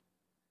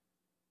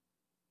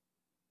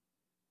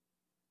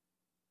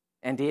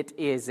 And it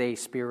is a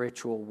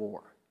spiritual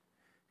war.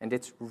 And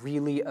it's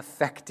really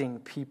affecting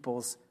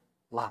people's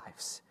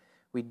lives.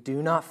 We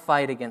do not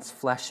fight against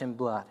flesh and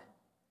blood,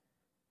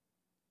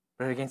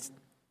 but against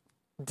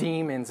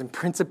demons and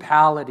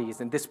principalities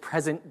and this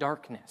present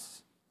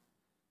darkness.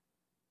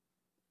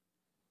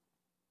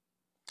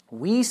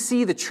 We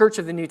see the church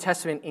of the New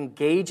Testament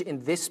engage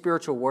in this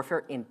spiritual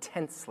warfare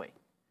intensely.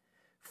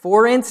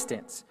 For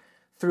instance,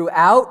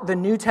 throughout the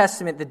New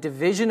Testament, the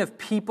division of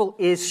people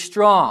is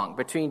strong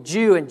between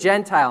Jew and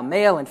Gentile,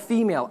 male and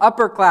female,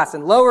 upper class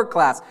and lower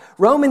class,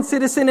 Roman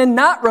citizen and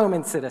not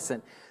Roman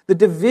citizen. The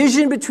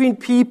division between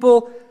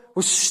people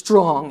was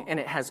strong, and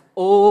it has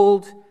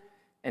old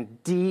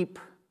and deep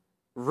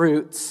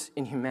roots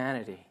in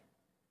humanity.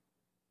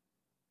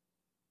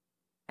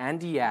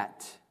 And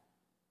yet,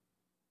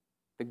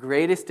 the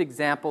greatest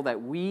example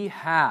that we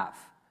have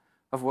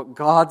of what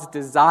God's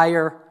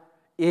desire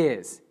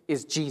is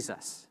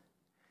Jesus.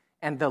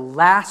 And the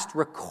last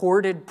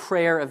recorded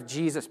prayer of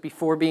Jesus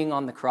before being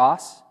on the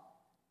cross,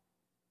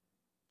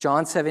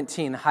 John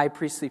 17, the high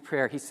priestly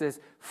prayer, he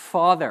says,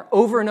 Father,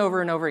 over and over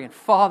and over again,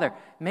 Father,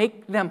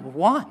 make them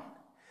one.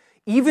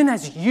 Even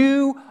as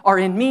you are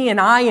in me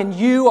and I in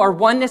you are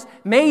oneness,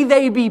 may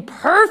they be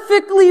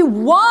perfectly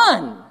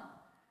one.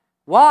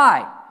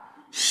 Why?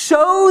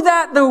 So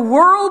that the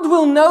world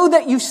will know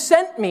that you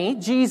sent me,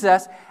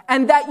 Jesus,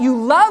 and that you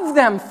love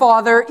them,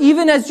 Father,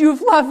 even as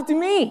you've loved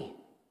me.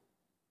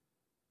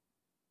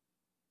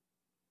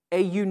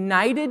 A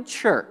united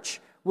church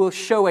will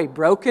show a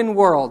broken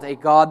world a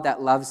God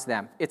that loves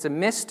them. It's a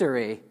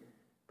mystery,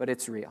 but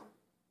it's real.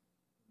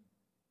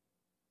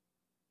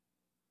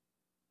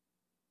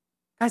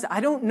 Guys,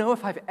 I don't know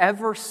if I've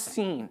ever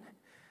seen,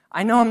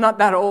 I know I'm not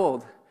that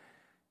old,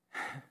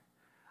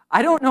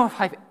 I don't know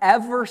if I've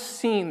ever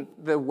seen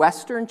the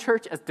Western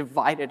church as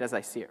divided as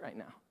I see it right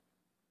now.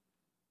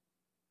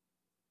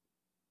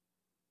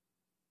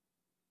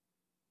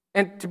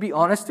 And to be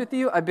honest with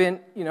you,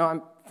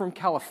 I'm from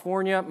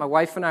California. My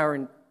wife and I were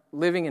in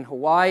living in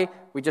Hawaii.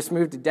 We just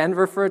moved to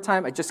Denver for a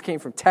time. I just came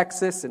from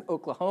Texas and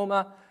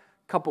Oklahoma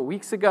a couple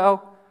weeks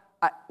ago.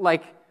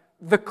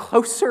 The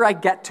closer I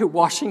get to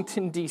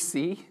Washington,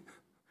 D.C.,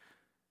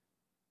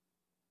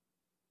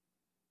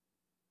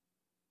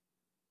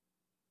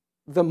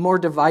 the more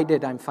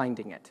divided I'm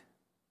finding it.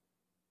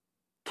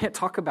 Can't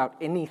talk about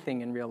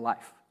anything in real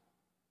life.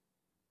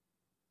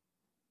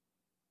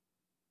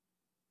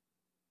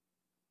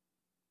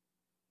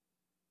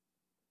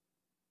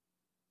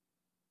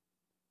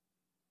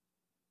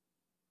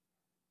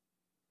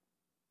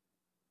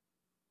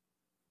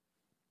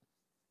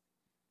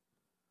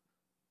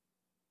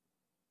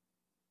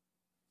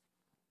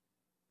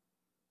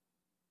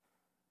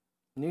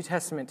 The New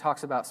Testament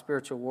talks about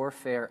spiritual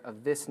warfare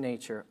of this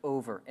nature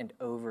over and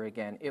over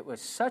again. It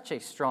was such a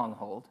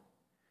stronghold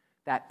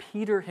that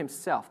Peter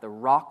himself, the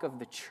rock of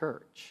the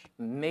church,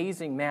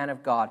 amazing man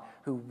of God,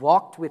 who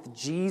walked with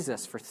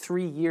Jesus for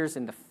 3 years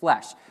in the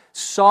flesh,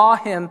 saw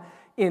him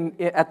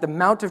at the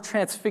Mount of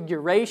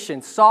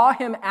Transfiguration, saw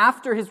him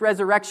after his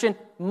resurrection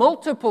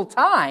multiple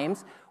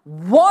times,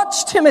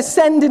 watched him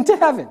ascend into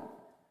heaven.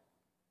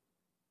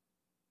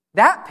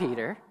 That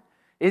Peter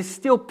is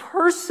still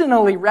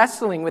personally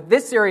wrestling with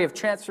this area of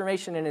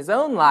transformation in his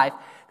own life,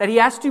 that he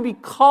has to be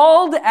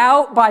called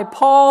out by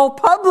Paul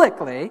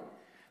publicly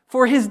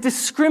for his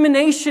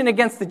discrimination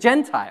against the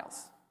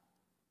Gentiles.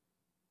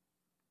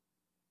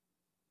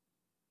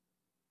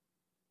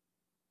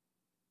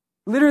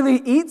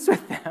 Literally eats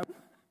with them.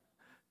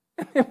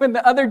 And then when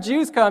the other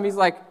Jews come, he's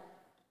like,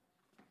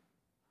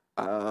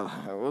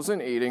 I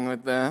wasn't eating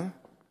with them.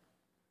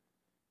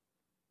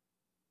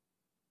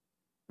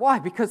 Why?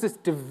 Because this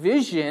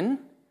division,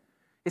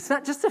 it's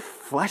not just a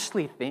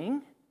fleshly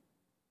thing.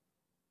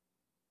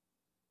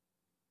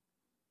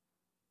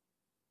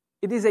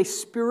 It is a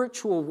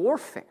spiritual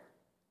warfare.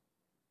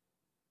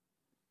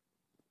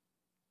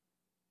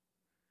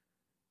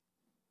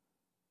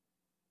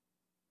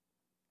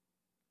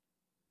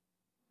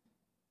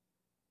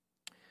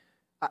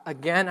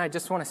 Again, I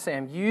just want to say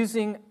I'm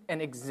using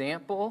an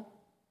example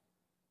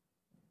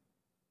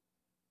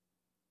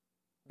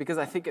because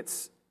I think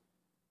it's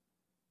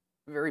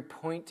very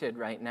pointed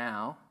right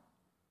now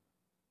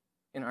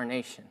in our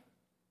nation.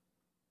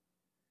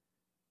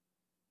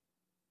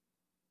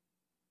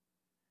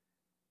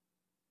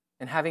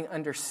 And having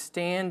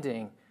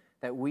understanding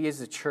that we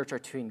as a church are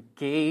to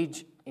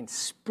engage in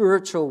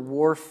spiritual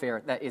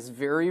warfare that is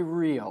very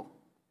real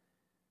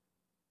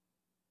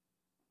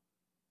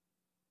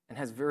and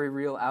has very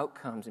real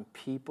outcomes in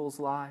people's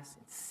lives,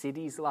 in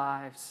cities'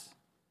 lives,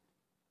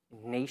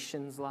 in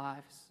nations'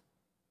 lives.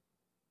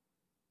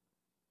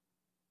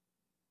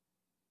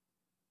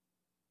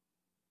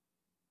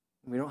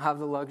 We don't have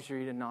the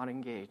luxury to not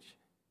engage.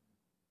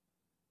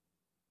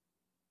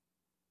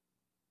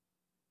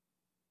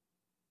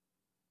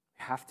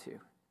 We have to.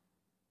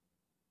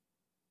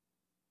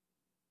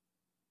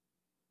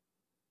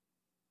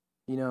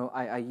 You know,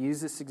 I use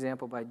this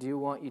example, but I do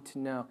want you to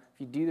know, if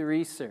you do the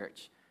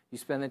research, you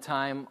spend the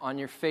time on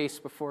your face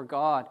before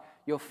God,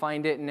 you'll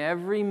find it in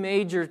every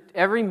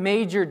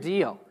major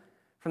deal,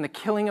 from the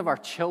killing of our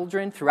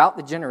children throughout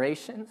the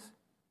generations,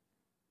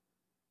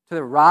 to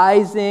the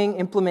rising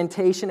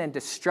implementation and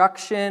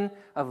destruction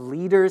of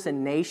leaders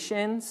and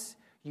nations.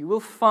 You will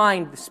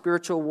find the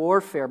spiritual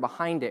warfare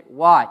behind it.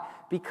 Why?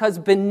 Because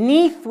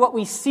beneath what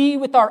we see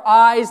with our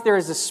eyes, there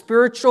is a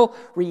spiritual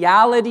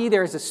reality,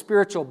 there is a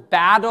spiritual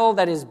battle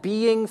that is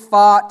being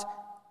fought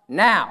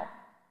now.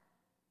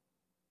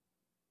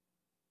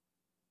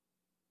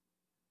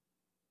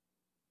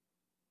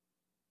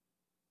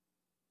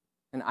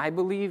 And I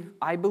believe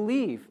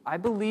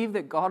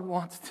that God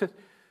wants to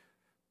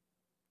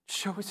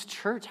show His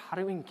church how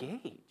to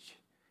engage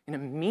in a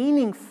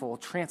meaningful,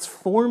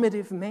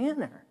 transformative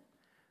manner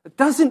that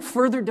doesn't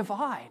further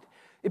divide.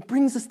 It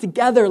brings us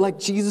together like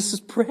Jesus'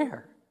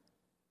 prayer.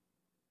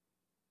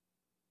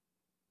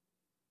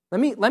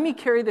 Let me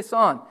carry this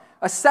on.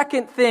 A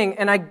second thing,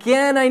 and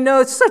again, I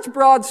know it's such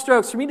broad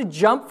strokes. For me to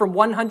jump from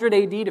 100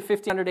 AD to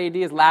 1500 AD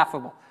is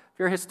laughable. If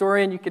you're a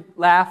historian, you could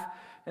laugh,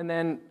 and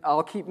then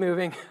I'll keep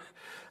moving.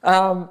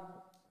 Yet,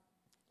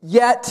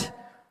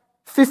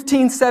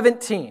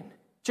 1517,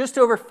 just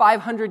over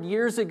 500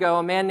 years ago,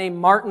 a man named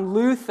Martin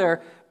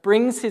Luther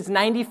brings his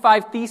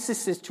 95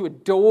 theses to a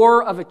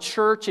door of a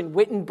church in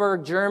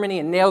Wittenberg, Germany,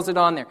 and nails it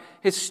on there.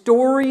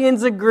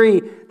 Historians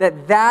agree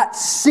that that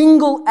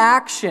single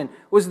action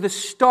was the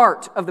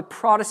start of the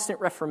Protestant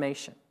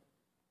Reformation.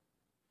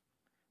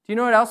 Do you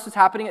know what else was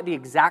happening at the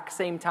exact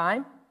same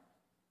time?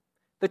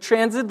 The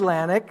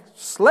transatlantic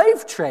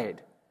slave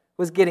trade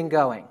was getting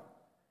going.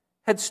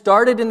 Had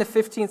started in the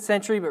 15th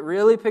century, but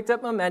really picked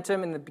up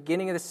momentum in the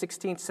beginning of the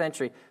 16th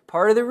century.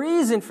 Part of the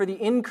reason for the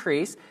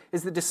increase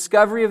is the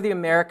discovery of the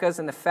Americas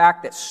and the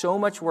fact that so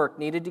much work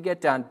needed to get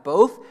done,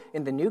 both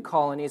in the new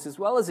colonies as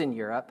well as in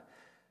Europe,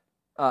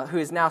 who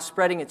is now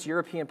spreading its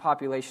European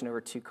population over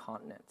 2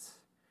 continents.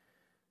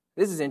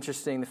 This is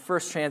interesting. The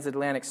first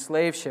transatlantic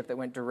slave ship that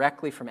went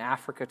directly from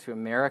Africa to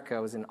America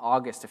was in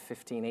August of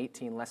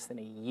 1518, less than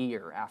a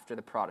year after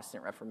the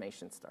Protestant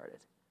Reformation started.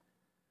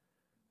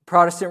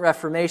 Protestant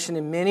Reformation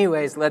in many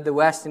ways led the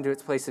West into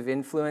its place of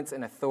influence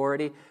and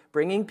authority,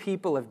 bringing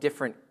people of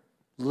different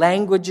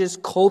languages,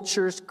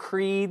 cultures,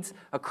 creeds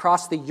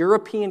across the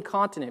European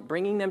continent,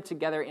 bringing them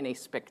together in a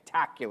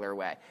spectacular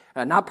way.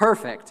 Not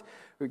perfect.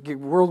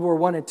 World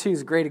War I and II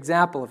is a great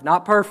example of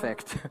not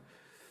perfect,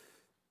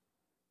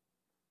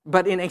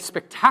 but in a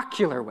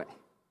spectacular way.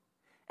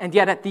 And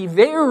yet at the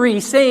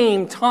very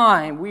same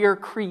time, we are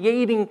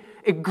creating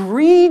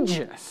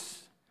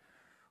egregious,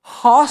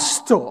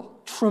 hostile,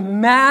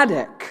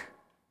 traumatic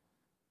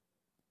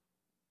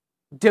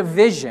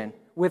division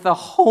with a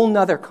whole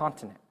nother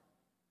continent.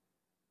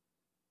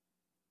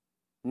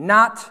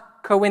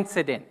 Not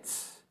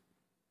coincidence.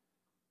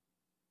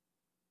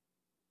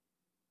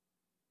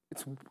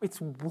 It's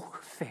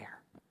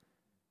warfare.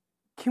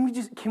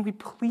 Can we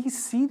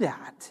please see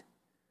that?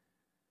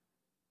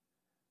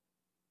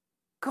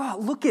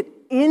 God, look at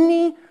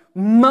any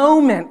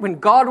moment when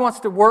God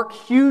wants to work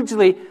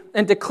hugely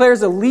and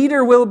declares a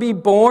leader will be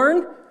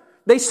born,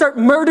 they start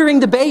murdering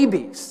the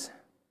babies.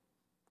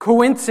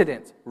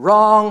 Coincidence.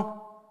 Wrong.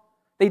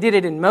 They did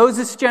it in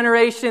Moses'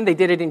 generation. They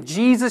did it in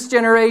Jesus'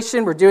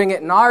 generation. We're doing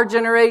it in our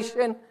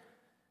generation.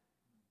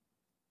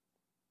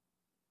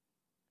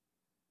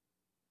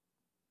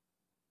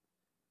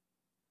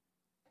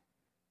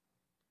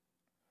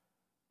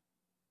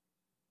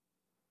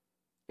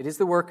 It is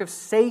the work of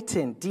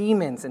Satan,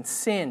 demons, and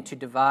sin to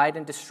divide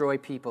and destroy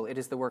people. It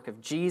is the work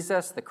of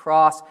Jesus, the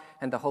cross,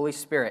 and the Holy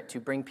Spirit to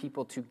bring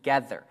people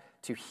together,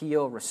 to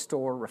heal,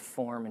 restore,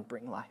 reform, and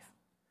bring life.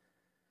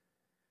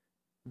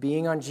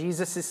 Being on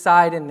Jesus'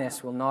 side in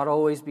this will not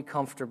always be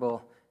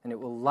comfortable, and it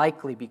will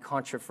likely be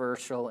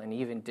controversial and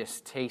even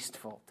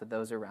distasteful to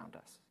those around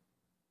us.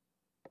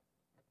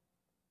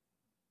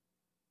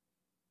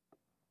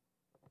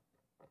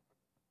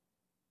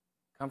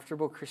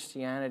 Comfortable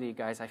Christianity,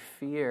 guys, I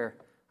fear,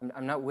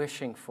 I'm not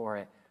wishing for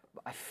it,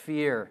 but I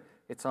fear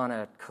it's on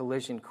a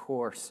collision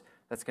course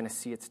that's going to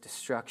see its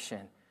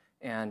destruction.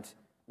 And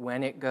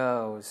when it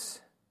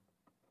goes,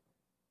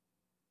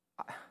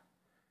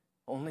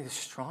 only the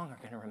strong are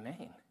going to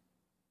remain.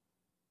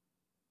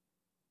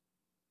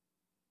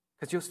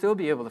 Because you'll still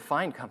be able to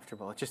find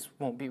comfortable. It just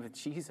won't be with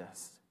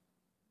Jesus.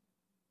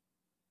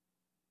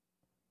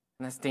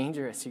 And that's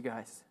dangerous, you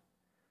guys.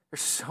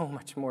 There's so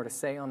much more to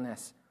say on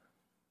this.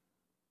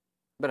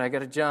 But I got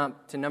to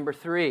jump to number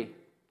 3.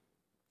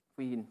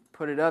 We can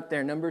put it up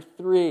there. Number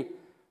 3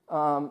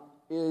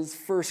 is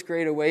First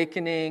Great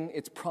Awakening.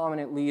 Its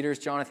prominent leaders,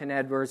 Jonathan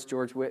Edwards,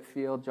 George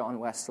Whitefield, John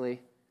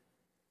Wesley.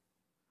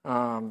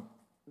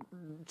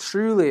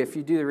 Truly, if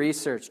you do the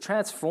research,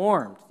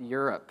 transformed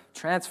Europe,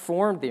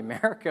 transformed the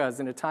Americas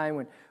in a time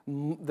when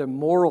the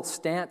moral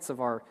stance of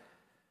our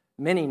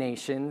many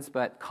nations,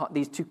 but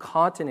these two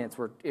continents,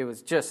 it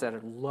was just at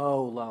a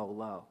low, low,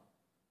 low.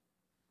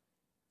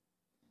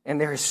 And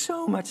there is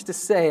so much to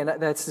say, and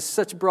that's just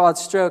such broad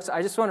strokes.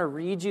 I just want to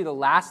read you the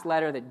last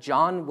letter that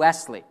John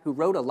Wesley, who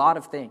wrote a lot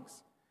of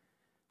things,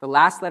 the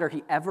last letter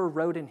he ever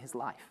wrote in his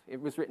life. It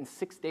was written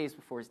 6 days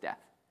before his death.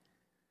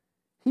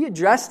 He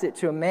addressed it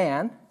to a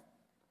man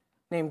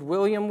named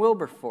William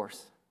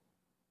Wilberforce.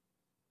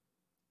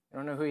 I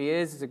don't know who he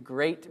is. He's a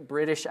great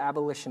British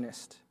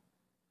abolitionist.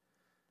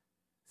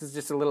 This is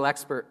just a little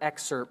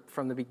excerpt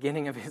from the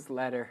beginning of his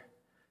letter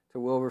to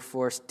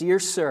Wilberforce. Dear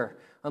sir,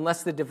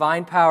 unless the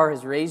divine power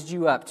has raised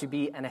you up to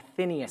be an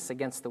Athenaeus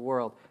against the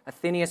world.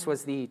 Athenaeus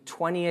was the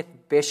 20th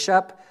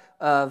bishop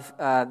of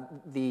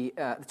the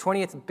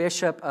 20th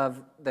bishop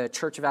of the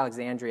Church of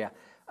Alexandria,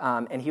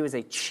 and he was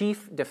a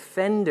chief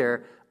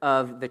defender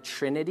of the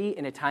Trinity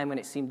in a time when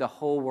it seemed the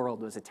whole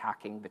world was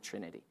attacking the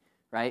Trinity.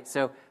 Right?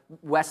 So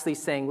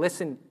Wesley's saying,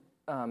 listen,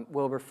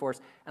 Wilberforce,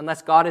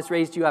 unless God has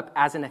raised you up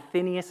as an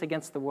Athenaeus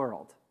against the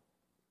world,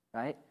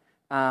 right?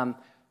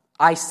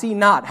 I see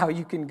not how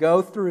you can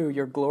go through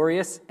your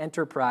glorious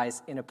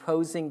enterprise in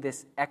opposing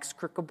this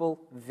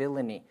execrable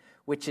villainy,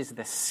 which is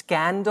the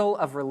scandal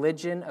of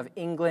religion, of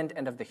England,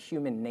 and of the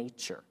human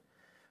nature.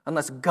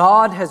 Unless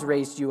God has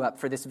raised you up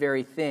for this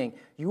very thing,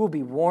 you will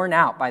be worn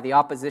out by the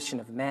opposition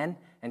of men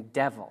and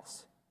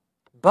devils.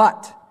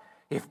 But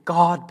if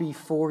God be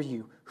for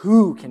you,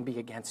 who can be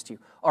against you?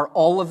 Are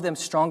all of them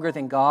stronger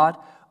than God?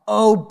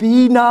 Oh,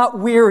 be not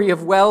weary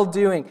of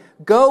well-doing.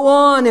 Go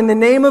on in the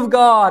name of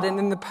God and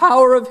in the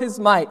power of his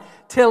might,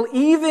 till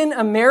even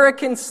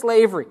American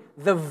slavery,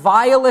 the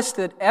vilest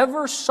that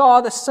ever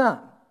saw the sun,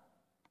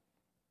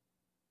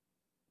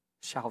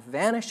 shall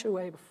vanish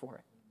away before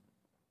it.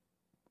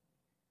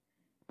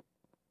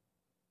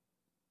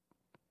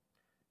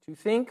 To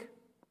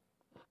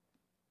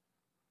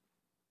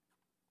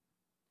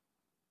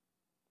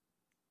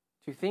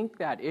think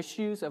that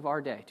issues of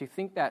our day, to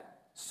think that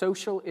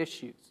social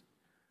issues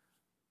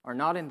are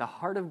not in the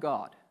heart of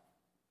God,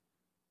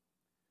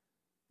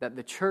 that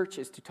the church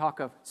is to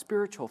talk of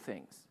spiritual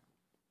things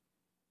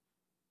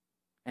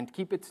and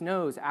keep its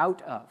nose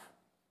out of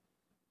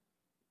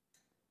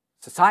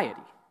society,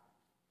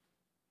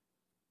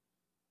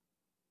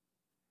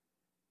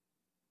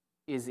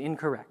 is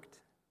incorrect.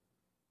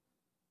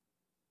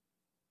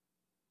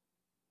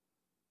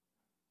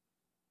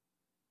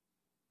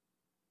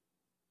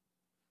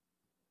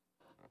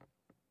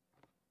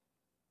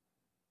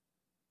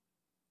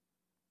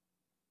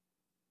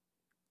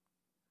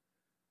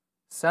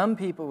 Some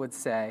people would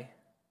say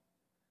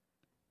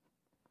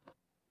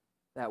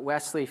that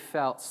Wesley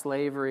felt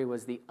slavery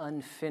was the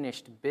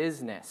unfinished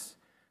business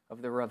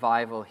of the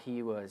revival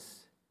he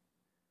was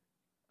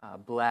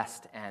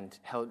blessed and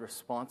held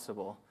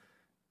responsible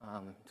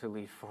to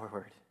lead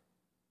forward.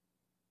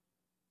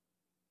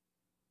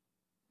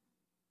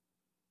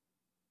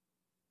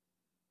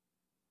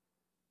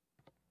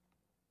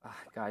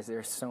 Guys,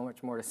 there's so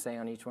much more to say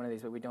on each one of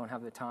these, but we don't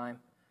have the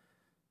time.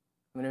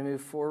 I'm going to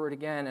move forward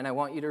again, and I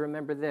want you to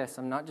remember this.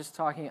 I'm not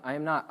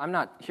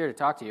here to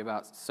talk to you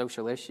about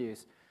social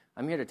issues.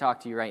 I'm here to talk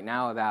to you right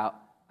now about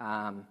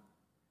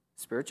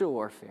spiritual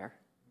warfare,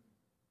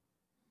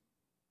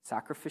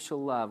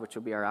 sacrificial love, which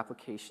will be our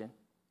application,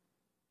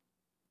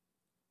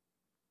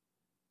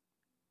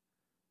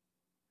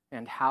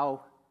 and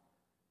how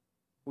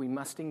we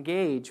must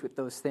engage with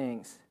those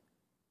things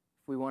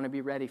if we want to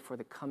be ready for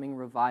the coming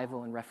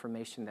revival and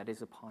reformation that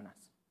is upon us.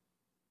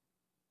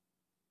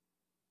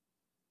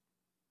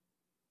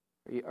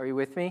 Are you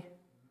with me?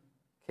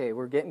 Okay,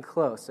 we're getting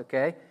close,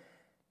 okay?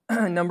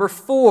 Number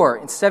 4,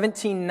 in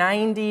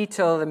 1790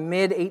 till the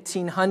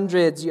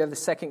mid-1800s, you have the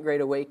Second Great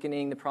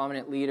Awakening. The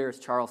prominent leader is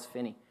Charles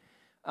Finney.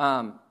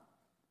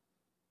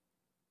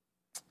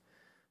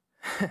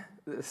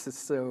 This is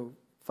so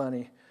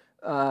funny.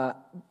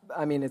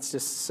 It's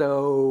just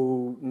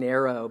so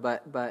narrow,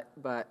 but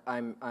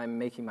I'm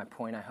making my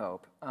point, I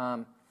hope.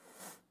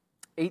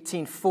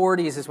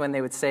 1840s is when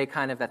they would say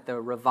kind of that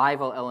the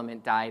revival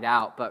element died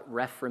out, but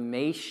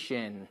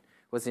Reformation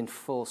was in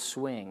full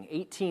swing.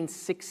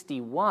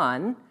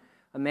 1861,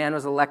 a man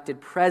was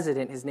elected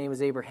president. His name was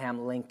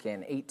Abraham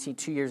Lincoln.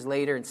 2 years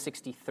later, in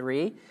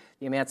 63,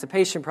 the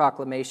Emancipation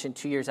Proclamation.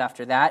 2 years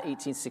after that,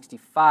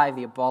 1865,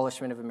 the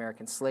abolishment of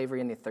American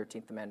slavery and the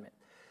 13th Amendment.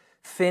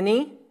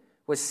 Finney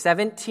was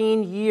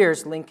 17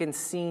 years Lincoln's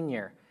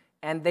senior,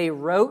 and they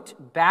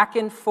wrote back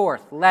and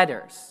forth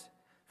letters.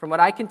 From what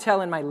I can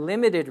tell in my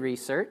limited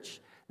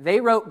research,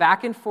 they wrote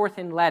back and forth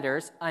in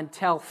letters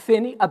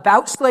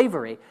about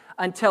slavery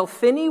until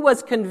Finney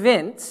was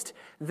convinced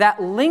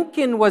that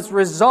Lincoln was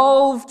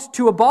resolved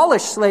to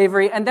abolish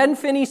slavery, and then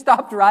Finney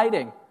stopped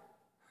writing.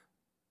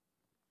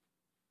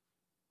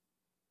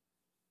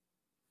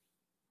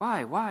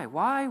 Why?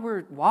 Why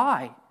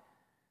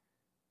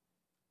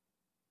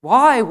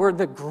were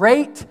the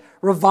great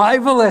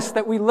revivalists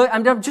that we look...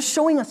 I'm just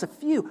showing us a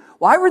few.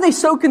 Why were they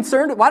so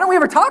concerned? Why don't we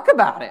ever talk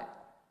about it?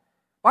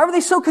 Why were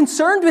they so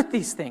concerned with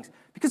these things?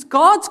 Because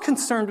God's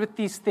concerned with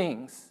these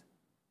things.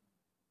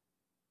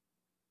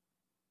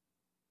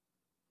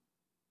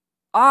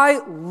 I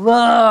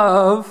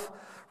love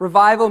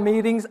revival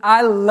meetings.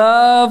 I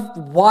love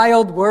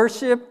wild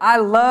worship. I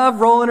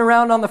love rolling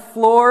around on the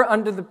floor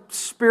under the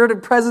spirit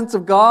and presence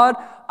of God.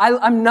 I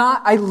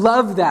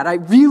love that. I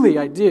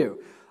do.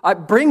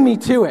 Bring me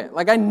to it.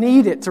 I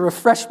need it to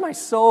refresh my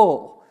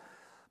soul.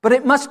 But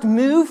it must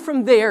move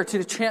from there to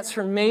the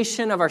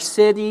transformation of our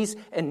cities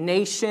and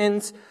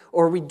nations,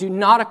 or we do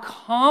not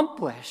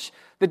accomplish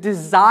the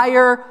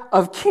desire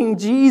of King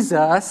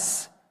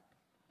Jesus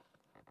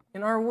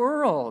in our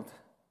world.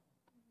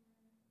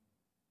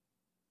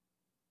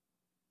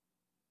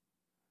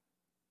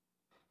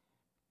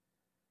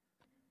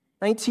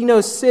 In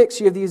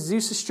 1906, you have the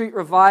Azusa Street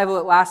Revival.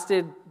 It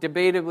lasted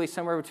debatably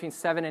somewhere between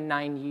 7 and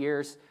 9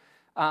 years.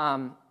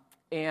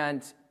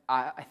 And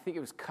I think it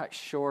was cut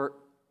short.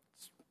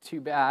 Too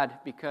bad,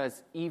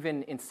 because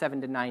even in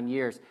 7 to 9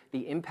 years,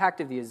 the impact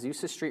of the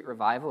Azusa Street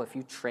Revival, if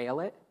you trail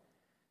it,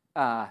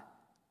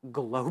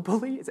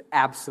 globally, is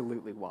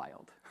absolutely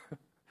wild.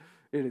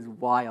 It is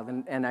wild.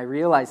 And I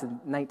realize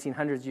in the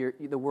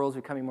 1900s, the world's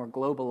becoming more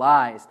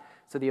globalized,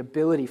 so the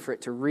ability for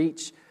it to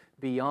reach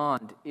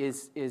beyond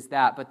is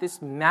that. But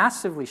this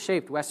massively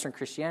shaped Western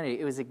Christianity.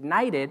 It was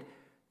ignited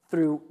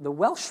through the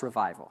Welsh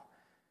Revival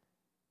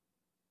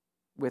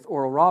with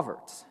Oral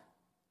Roberts.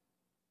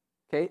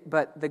 Okay,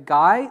 but the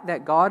guy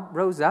that God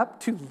rose up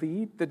to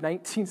lead the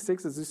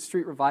 1906 Azusa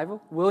Street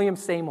Revival, William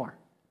Seymour.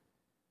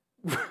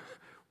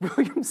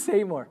 William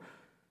Seymour,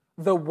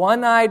 the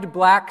one-eyed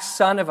black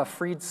son of a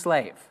freed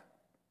slave.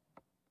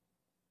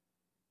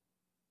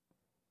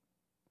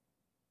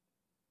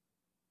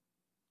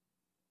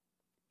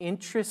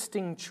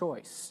 Interesting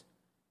choice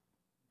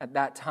at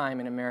that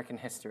time in American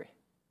history.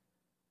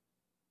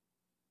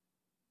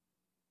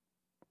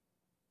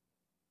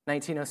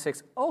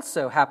 1906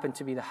 also happened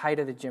to be the height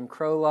of the Jim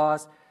Crow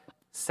laws,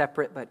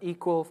 separate but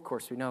equal. Of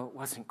course, we know it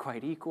wasn't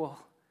quite equal.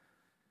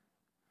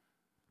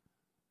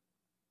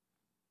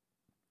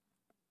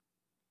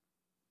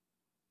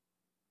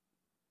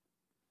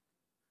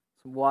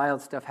 Some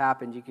wild stuff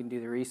happened. You can do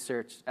the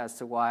research as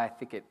to why I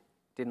think it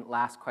didn't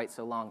last quite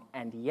so long.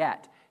 And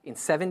yet, in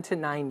 7 to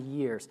 9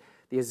 years,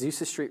 the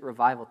Azusa Street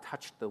Revival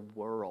touched the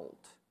world.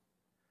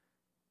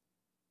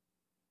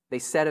 They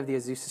said of the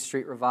Azusa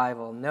Street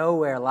Revival,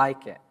 nowhere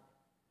like it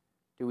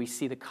do we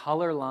see the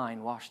color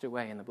line washed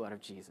away in the blood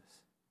of Jesus.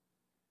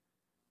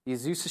 The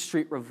Azusa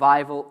Street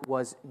Revival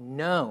was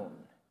known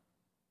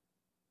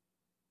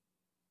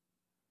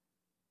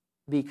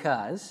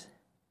because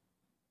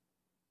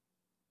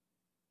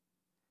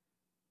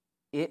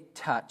it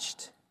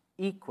touched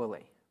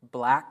equally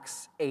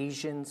blacks,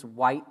 Asians,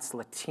 whites,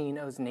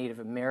 Latinos, Native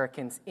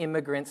Americans,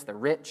 immigrants, the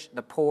rich,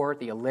 the poor,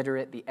 the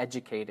illiterate, the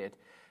educated,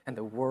 and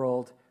the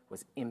world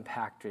was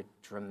impacted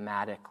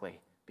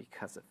dramatically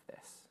because of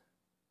this.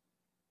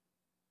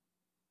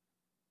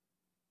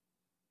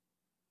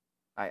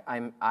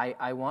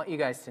 I want you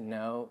guys to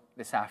know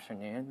this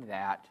afternoon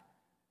that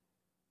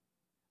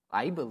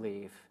I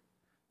believe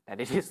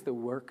that it is the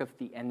work of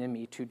the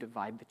enemy to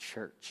divide the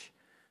church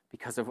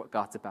because of what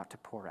God's about to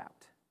pour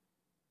out.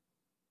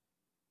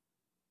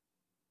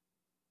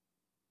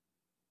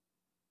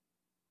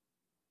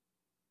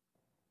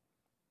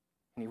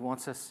 And he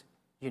wants us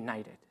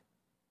united.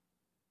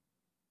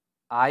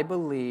 I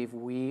believe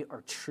we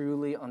are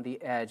truly on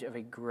the edge of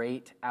a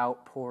great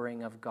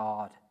outpouring of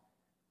God.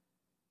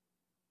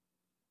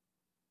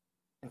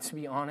 And to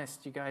be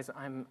honest, you guys,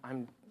 I'm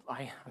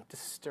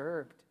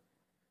disturbed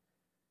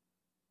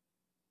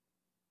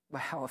by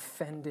how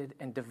offended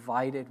and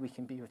divided we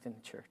can be within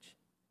the church.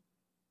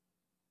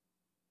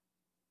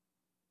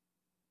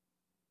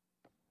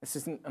 This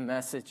isn't a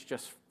message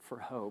just for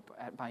hope,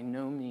 by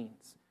no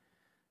means.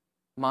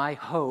 My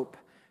hope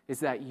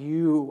is that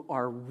you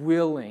are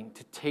willing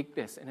to take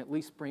this and at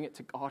least bring it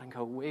to God and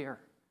go, where?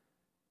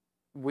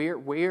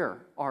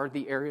 Where are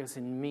the areas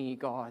in me,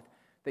 God,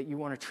 that you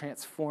want to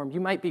transform? You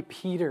might be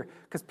Peter,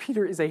 because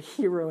Peter is a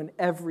hero in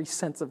every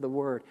sense of the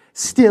word,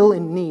 still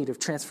in need of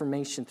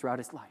transformation throughout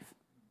his life.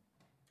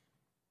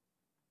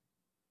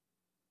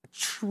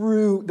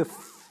 The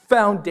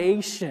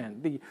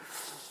foundation,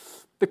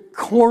 the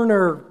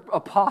corner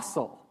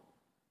apostle.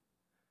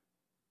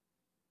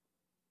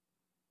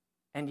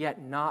 And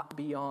yet not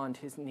beyond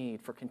his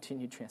need for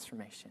continued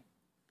transformation.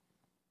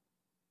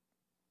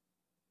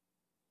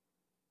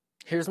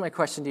 Here's my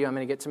question to you. I'm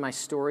going to get to my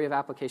story of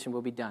application.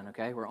 We'll be done,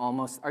 okay? We're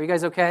almost... Are you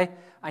guys okay?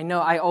 I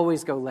know I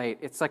always go late.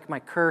 It's like my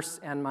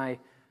curse and my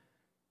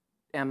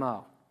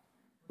MO.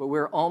 But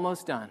we're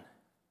almost done.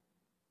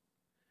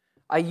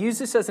 I use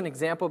this as an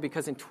example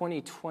because in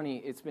 2020,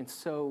 it's been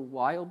so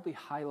wildly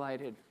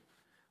highlighted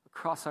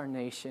across our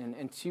nation.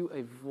 And to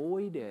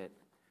avoid it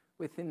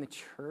within the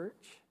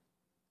church...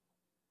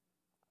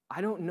 I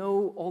don't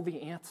know all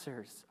the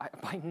answers,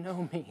 by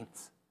no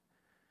means.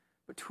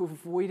 But to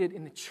avoid it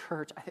in the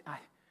church, I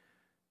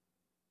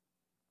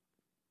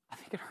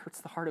think it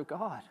hurts the heart of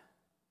God.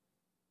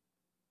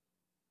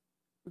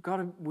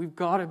 We've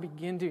got to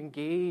begin to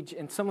engage,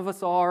 and some of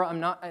us are. I'm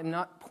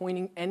not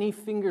pointing any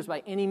fingers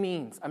by any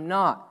means. I'm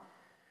not.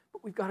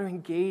 But we've got to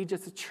engage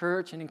as a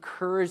church and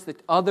encourage the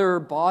other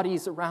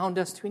bodies around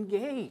us to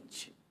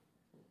engage.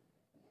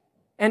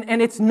 And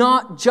it's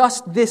not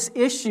just this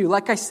issue.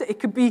 Like I said,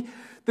 it could be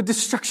the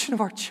destruction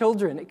of our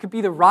children. It could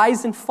be the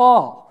rise and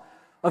fall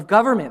of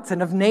governments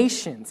and of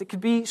nations. It could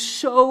be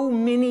so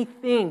many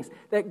things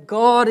that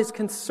God is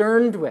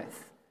concerned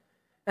with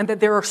and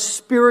that there are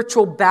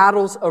spiritual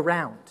battles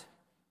around.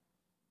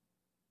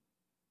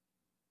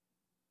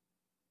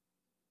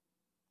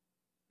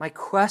 My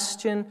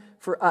question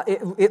for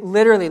it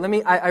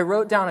literally, I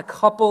wrote down a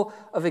couple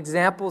of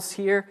examples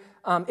here.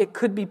 It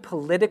could be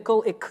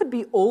political. It could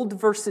be old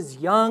versus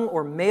young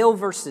or male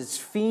versus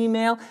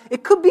female.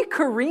 It could be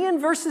Korean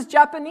versus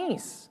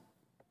Japanese.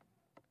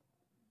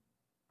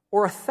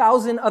 Or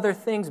 1,000 other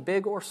things,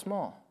 big or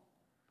small.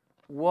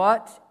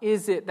 What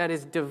is it that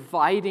is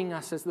dividing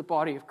us as the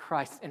body of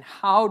Christ? And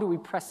how do we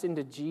press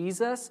into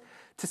Jesus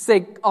to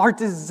say our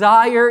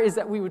desire is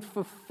that we would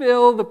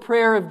fulfill the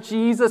prayer of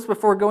Jesus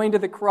before going to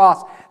the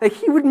cross? That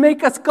he would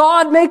make us,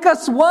 God, make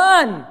us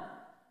one.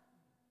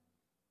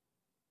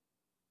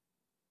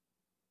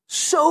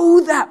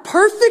 So that,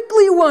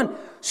 perfectly one,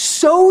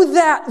 so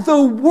that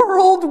the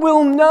world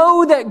will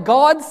know that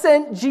God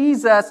sent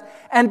Jesus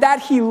and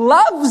that he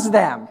loves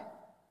them.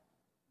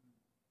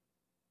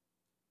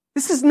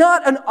 This is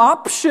not an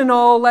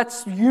optional,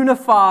 let's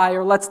unify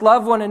or let's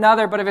love one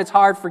another, but if it's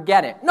hard,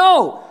 forget it.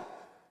 No!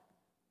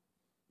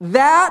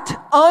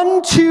 That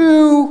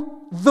unto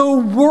the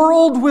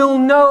world will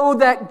know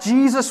that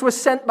Jesus was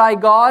sent by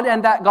God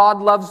and that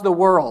God loves the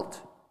world.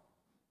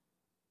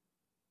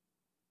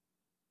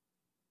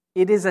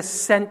 It is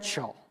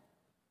essential,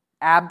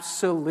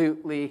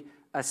 absolutely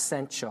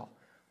essential.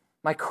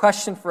 My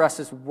question for us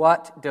is,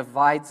 what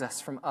divides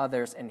us from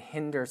others and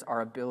hinders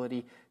our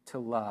ability to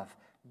love?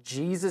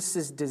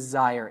 Jesus'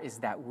 desire is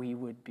that we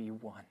would be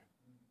one.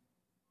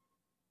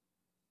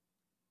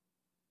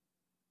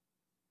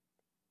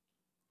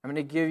 I'm going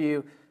to give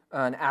you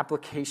an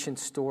application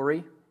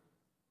story,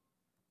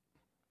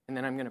 and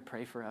then I'm going to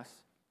pray for us.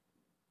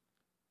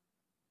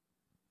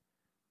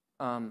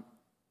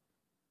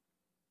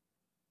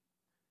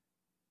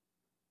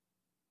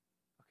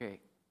 Okay,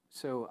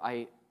 so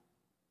I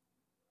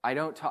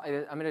don't talk.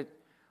 I'm going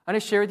to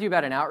share with you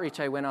about an outreach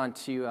I went on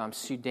to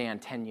Sudan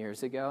 10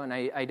 years ago, and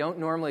I don't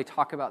normally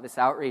talk about this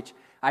outreach.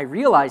 I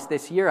realized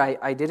this year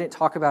I didn't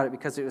talk about it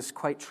because it was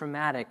quite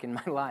traumatic in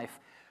my life.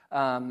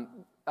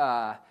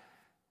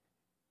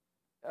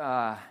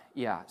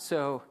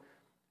 So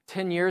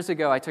 10 years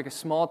ago, I took a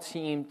small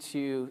team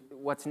to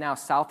what's now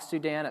South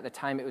Sudan. At the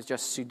time, it was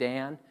just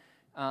Sudan.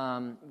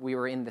 we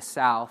were in the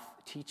South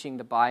teaching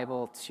the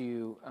Bible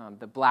to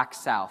the Black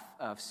South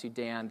of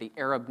Sudan. The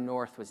Arab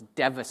North was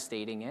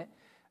devastating it.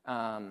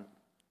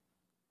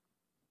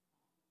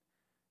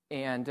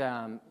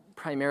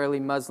 Primarily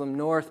Muslim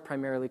North,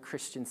 primarily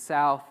Christian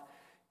South.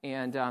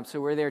 And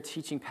so we're there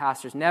teaching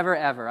pastors. Never,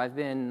 ever. I've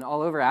been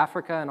all over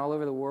Africa and all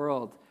over the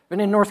world. Been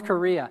in North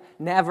Korea.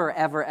 Never,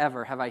 ever,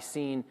 ever have I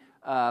seen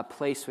a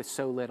place with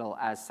so little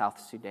as South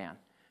Sudan.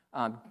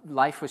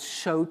 Life was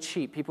so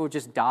cheap. People would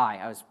just die.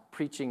 I was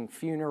preaching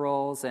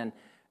funerals and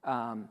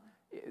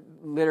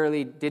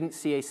literally didn't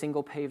see a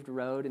single paved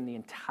road in the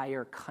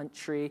entire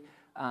country.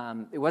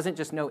 It wasn't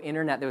just no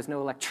internet. There was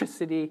no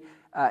electricity.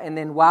 And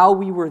then while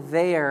we were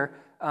there,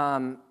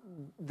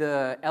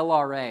 the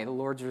LRA, the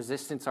Lord's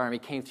Resistance Army,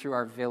 came through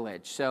our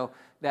village. So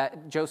that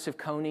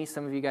H.O.P.E,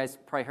 some of you guys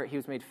probably heard, he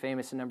was made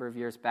famous a number of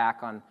years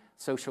back on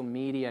social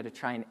media to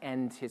try and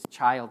end his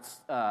child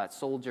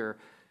soldier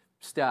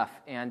stuff.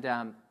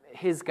 And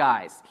his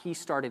guys, he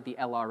started the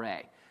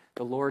LRA.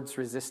 The Lord's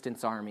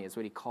Resistance Army is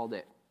what he called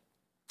it.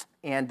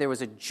 And there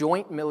was a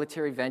joint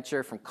military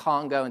venture from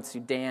Congo and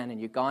Sudan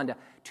and Uganda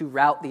to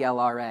rout the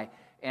LRA.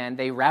 And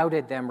they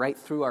routed them right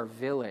through our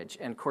village.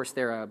 And, of course,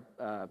 they're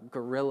a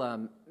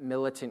guerrilla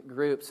militant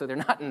group, so they're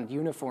not in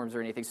uniforms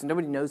or anything, so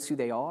nobody knows who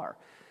they are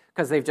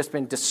because they've just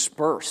been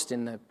dispersed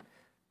in the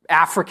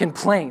African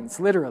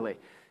plains, literally.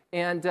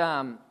 And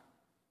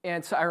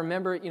so I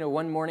remember,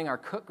 one morning our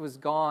cook was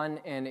gone,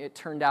 and it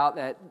turned out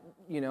that,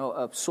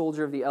 a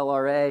soldier of the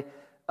LRA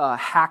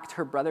hacked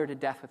her brother to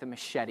death with a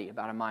machete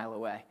about a mile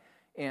away.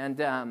 And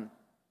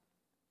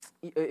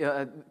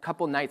a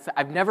couple nights,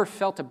 I've never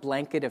felt a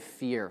blanket of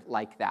fear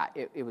like that.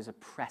 It was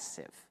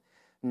oppressive.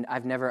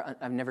 I've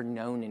never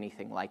known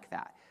anything like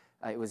that.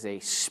 It was a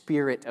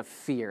spirit of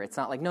fear. It's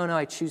not like, no,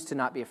 I choose to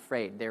not be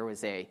afraid. It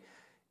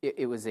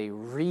was a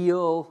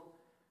real,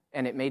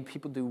 and it made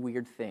people do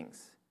weird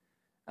things.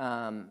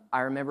 I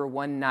remember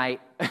one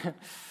night,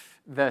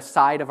 the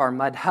side of our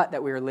mud hut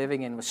that we were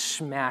living in was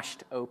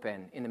smashed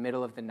open in the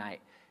middle of the night.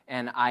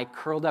 And I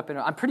curled up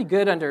I'm pretty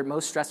good under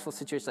most stressful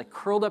situations. I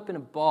curled up in a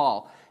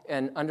ball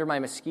and under my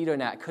mosquito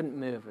net. I couldn't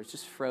move. It was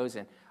just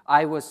frozen.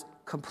 I was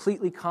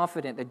completely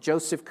confident that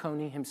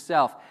H.O.P.E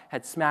himself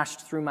had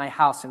smashed through my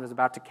house and was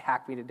about to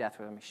hack me to death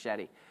with a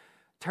machete.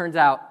 Turns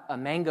out a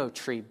mango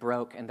tree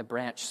broke and the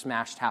branch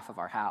smashed half of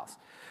our house,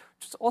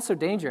 which is also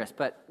dangerous,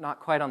 but not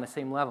quite on the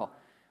same level.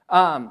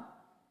 And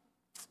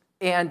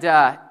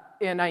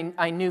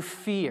I knew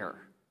fear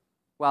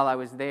while I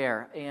was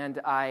there, and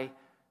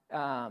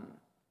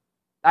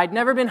I'd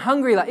never been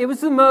hungry. It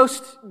was the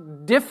most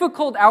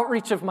difficult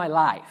outreach of my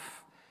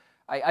life.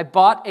 I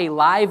bought a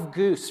live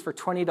goose for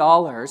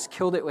 $20,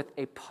 killed it with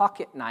a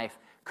pocket knife,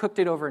 cooked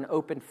it over an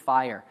open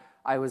fire.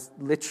 I was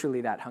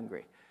literally that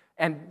hungry.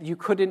 And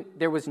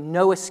there was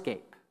no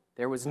escape.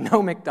 There was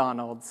no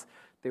McDonald's.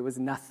 There was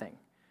nothing.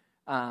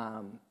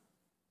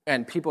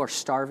 And people are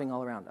starving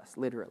all around us,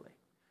 literally.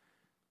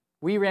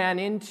 We ran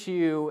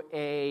into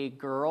a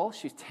girl,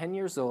 she was 10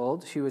 years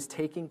old, who was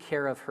taking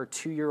care of her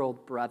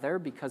 2-year-old brother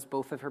because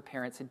both of her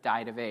parents had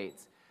died of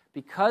AIDS.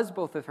 Because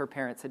both of their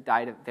parents had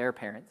died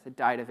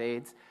of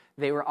AIDS,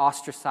 they were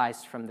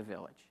ostracized from the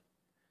village.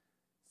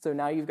 So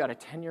now you've got a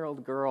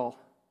 10-year-old girl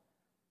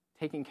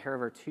taking care of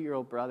her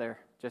 2-year-old brother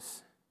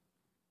just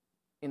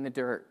in the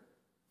dirt.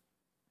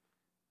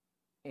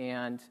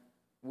 And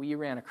we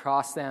ran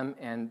across them,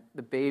 and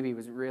the baby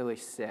was really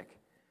sick.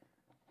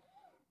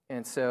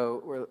 And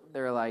so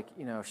they're like,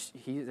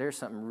 there's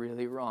something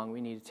really wrong. We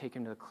need to take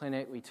him to the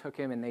clinic. We took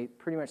him, and they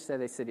pretty much said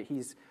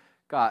he's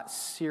got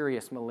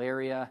serious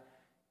malaria.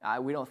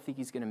 We don't think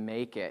he's going to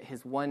make it.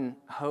 His one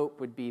hope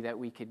would be that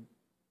we could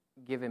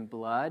give him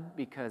blood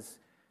because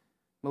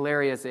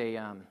malaria is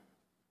it's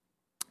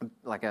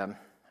like a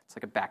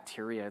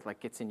bacteria. It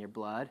gets in your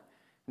blood,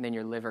 and then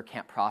your liver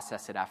can't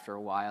process it after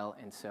a while.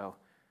 And so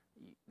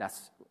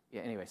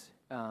anyways.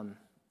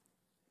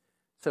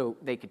 So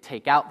they could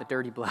take out the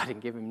dirty blood and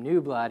give him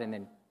new blood and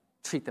then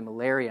treat the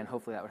malaria, and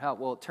hopefully that would help.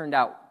 Well, it turned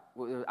out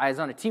I was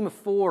on a team of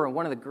 4, and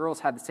one of the girls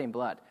had the same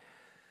blood.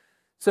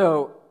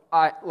 So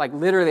I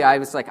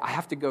was like, I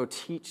have to go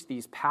teach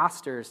these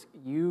pastors,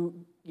 you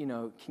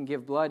can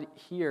give blood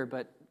here,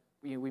 but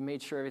we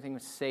made sure everything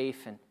was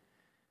safe.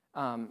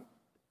 And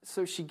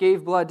so she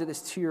gave blood to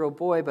this 2-year-old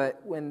boy,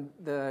 but when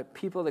the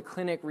people at the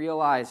clinic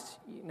realized,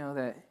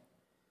 that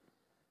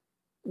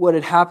what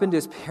had happened to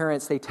his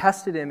parents, they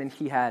tested him, and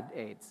he had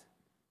AIDS.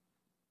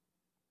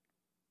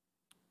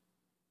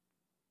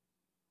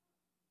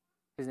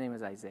 His name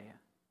was Isaiah.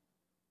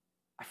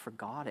 I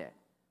forgot it.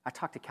 I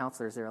talked to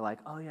counselors. They were like,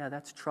 oh, yeah,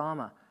 that's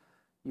trauma.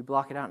 You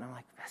block it out. And I'm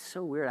like, that's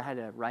so weird. I had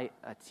to write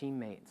a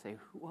teammate and say,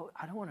 well,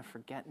 I don't want to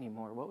forget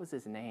anymore. What was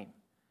his name?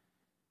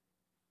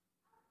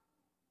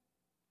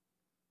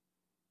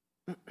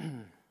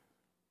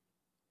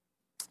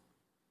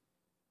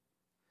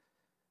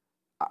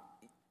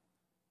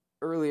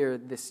 Earlier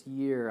this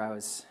year, I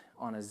was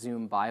on a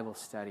Zoom Bible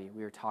study.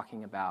 We were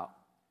talking about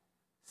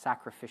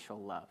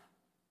sacrificial love.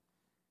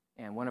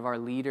 And one of our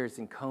leaders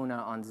in Kona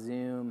on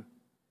Zoom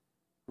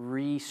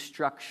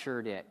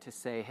restructured it to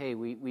say, hey,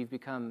 we've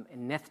become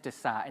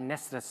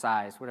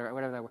anesthetized,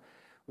 whatever that word,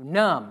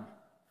 numb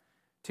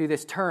to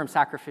this term,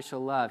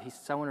 sacrificial love. He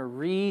says, I want to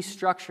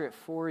restructure it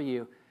for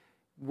you.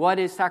 What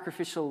is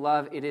sacrificial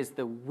love? It is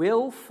the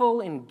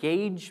willful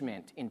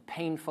engagement in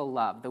painful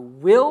love. The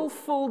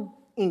willful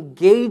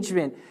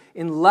engagement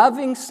in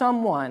loving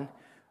someone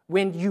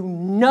when you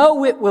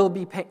know it will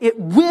be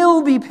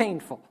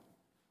painful.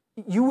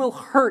 You will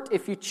hurt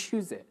if you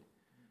choose it.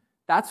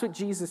 That's what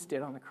Jesus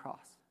did on the cross.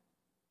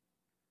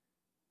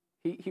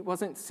 He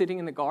wasn't sitting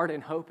in the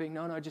garden hoping,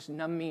 no, just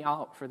numb me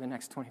out for the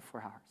next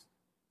 24 hours.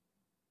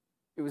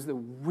 It was the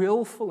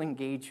willful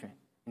engagement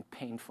in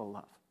painful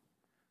love.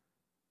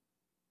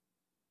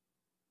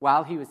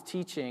 While he was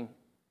teaching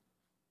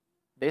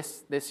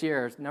this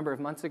year, a number of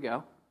months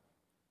ago,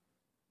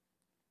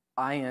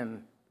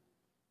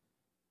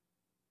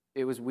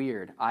 it was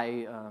weird.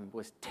 I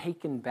was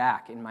taken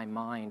back in my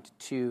mind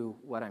to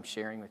what I'm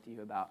sharing with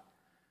you about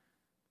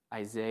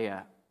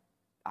Isaiah.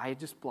 I had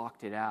just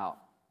blocked it out.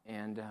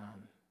 And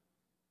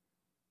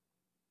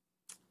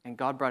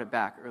God brought it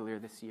back earlier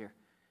this year.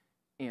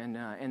 And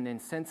then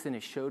since then,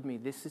 it showed me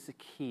this is a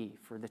key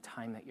for the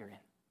time that you're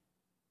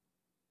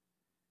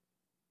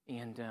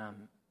in.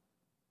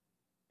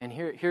 And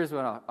here's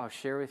what I'll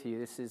share with you.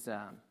 This is,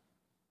 I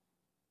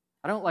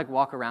don't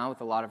walk around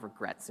with a lot of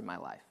regrets in my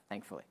life,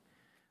 thankfully.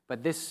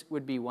 But this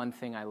would be one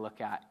thing I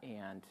look at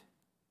and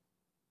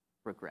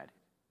regret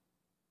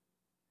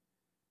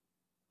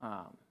it.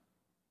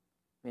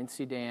 In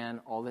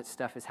Sudan, all that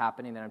stuff is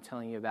happening that I'm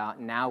telling you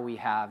about. Now we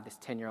have this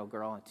 10-year-old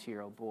girl and a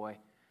 2-year-old boy.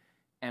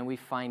 And we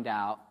find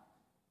out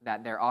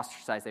that they're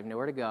ostracized, they have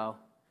nowhere to go,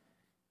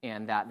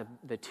 and that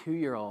the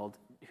 2-year-old,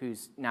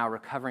 who's now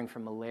recovering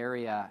from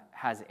malaria,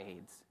 has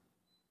AIDS,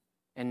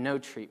 and no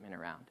treatment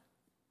around.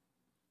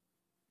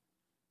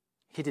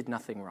 He did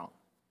nothing wrong.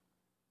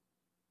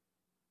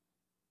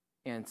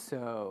 And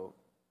so,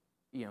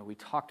 we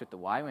talked at the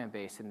YWAM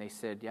base, and they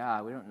said,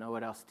 yeah, we don't know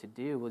what else to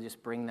do. We'll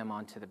just bring them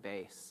onto the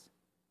base.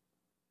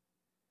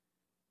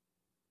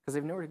 Because they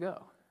have nowhere to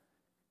go.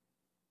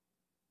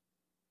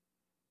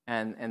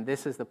 And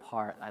this is the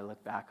part I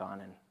look back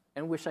on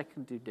and wish I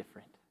could do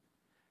different.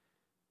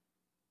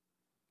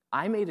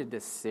 I made a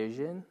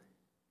decision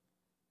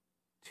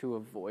to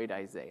avoid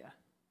Isaiah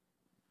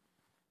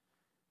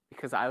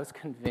because I was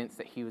convinced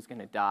that he was going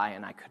to die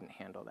and I couldn't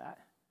handle that.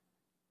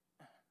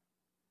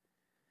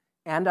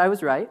 And I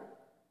was right.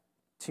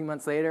 2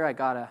 months later, I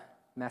got a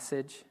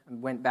message. I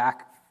went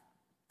back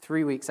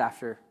 3 weeks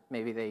after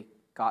maybe they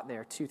got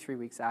there, 2-3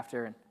 weeks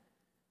after, and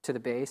to the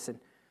base. And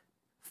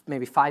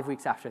maybe 5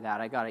 weeks after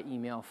that, I got an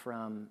email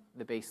from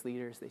the base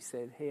leaders. They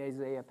said, hey,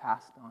 Isaiah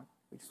passed on.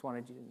 We just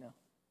wanted you to know.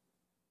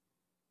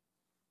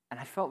 And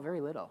I felt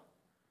very little.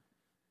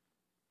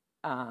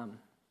 But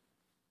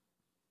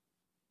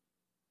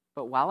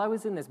while I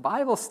was in this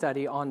Bible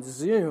study on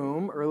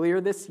Zoom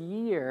earlier this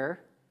year,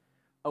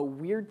 a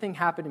weird thing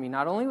happened to me.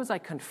 Not only was I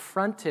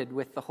confronted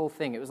with the whole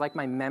thing, it was like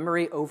my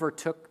memory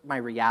overtook my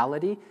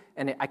reality,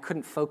 and I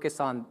couldn't focus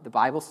on the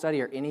Bible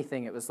study or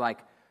anything. It was like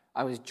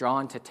I was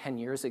drawn to 10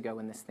 years ago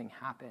when this thing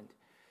happened.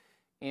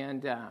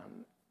 And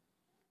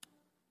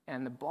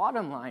the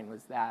bottom line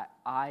was that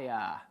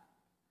I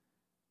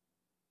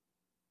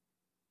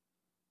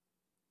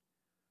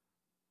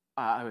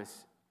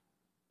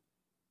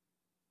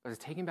was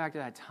taken back to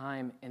that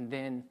time, and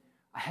then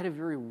I had a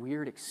very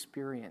weird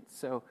experience.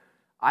 So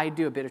I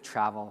do a bit of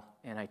travel,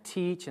 and I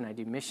teach, and I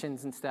do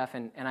missions and stuff,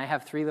 and I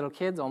have 3 little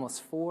kids,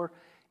 almost 4,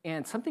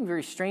 and something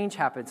very strange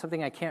happened,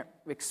 something I can't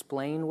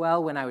explain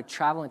well when I would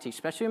travel and teach,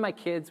 especially when my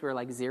kids were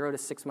 0 to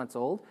 6 months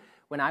old.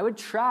 When I would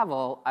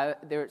travel,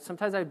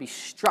 sometimes I would be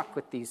struck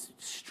with these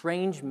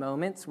strange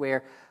moments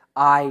where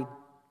I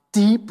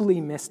deeply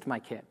missed my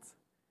kids.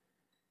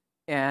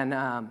 And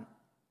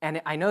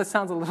I know it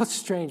sounds a little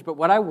strange, but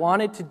what I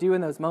wanted to do in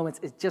those moments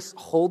is just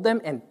hold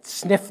them and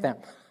sniff them.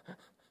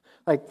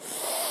 I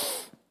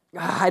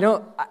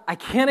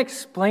can't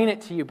explain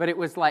it to you, but it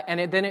was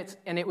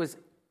it was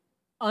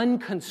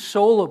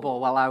unconsolable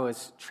while I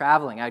was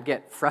traveling. I'd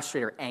get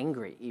frustrated or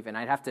angry even.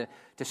 I'd have to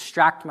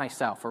distract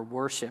myself or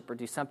worship or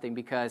do something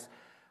because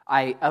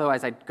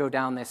otherwise I'd go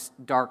down this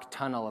dark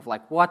tunnel of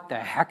what the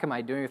heck am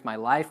I doing with my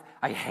life?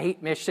 I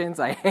hate missions.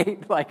 I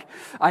hate,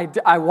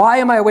 why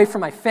am I away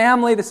from my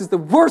family? This is the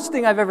worst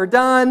thing I've ever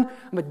done.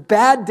 I'm a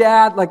bad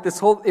dad.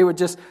 So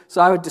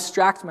I would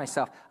distract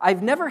myself.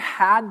 I've never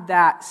had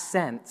that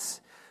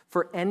sense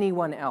for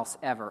anyone else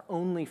ever,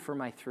 only for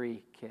my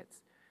 3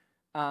 kids.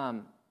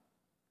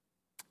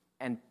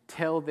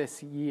 Until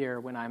this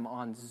year when I'm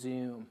on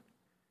Zoom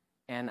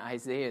and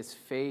Isaiah's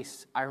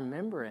face, I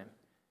remember him.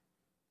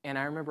 And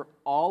I remember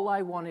all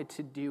I wanted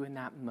to do in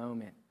that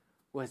moment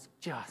was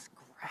just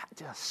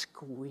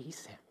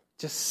squeeze him,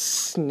 just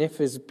sniff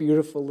his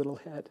beautiful little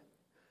head.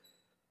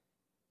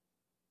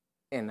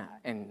 And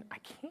I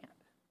can't.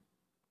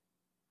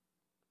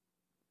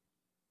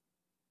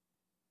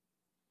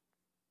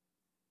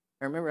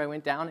 I remember I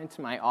went down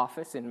into my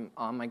office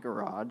on my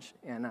garage,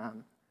 and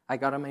I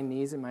got on my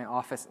knees in my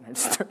office, and I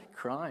just started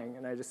crying,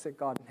 and I just said,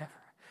 God,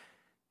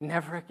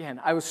 Never again.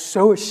 I was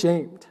so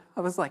ashamed.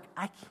 I was like,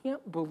 I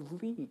can't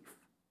believe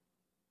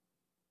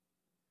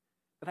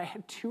that I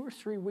had 2 or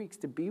 3 weeks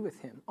to be with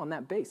him on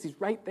that base. He's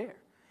right there.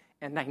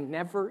 And I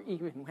never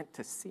even went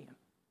to see him.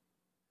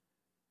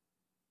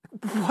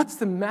 What's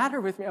the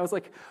matter with me? I was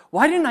like,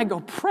 why didn't I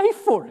go pray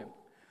for him?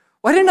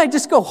 Why didn't I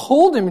just go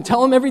hold him and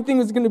tell him everything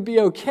was going to be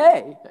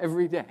okay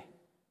every day?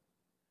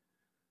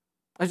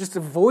 I just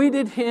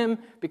avoided him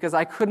because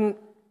I couldn't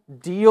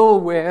deal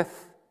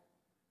with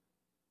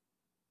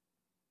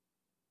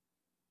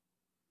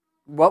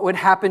what would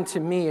happen to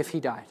me if he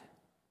died.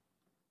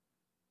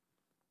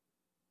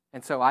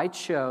 And so I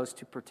chose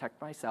to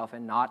protect myself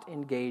and not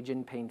engage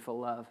in painful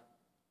love.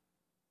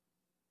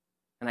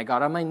 And I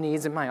got on my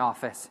knees in my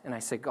office and I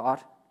said,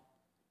 God,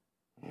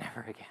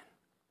 never again.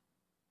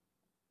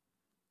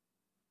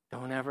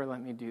 Don't ever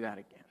let me do that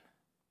again.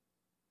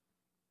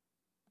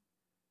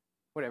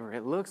 Whatever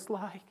it looks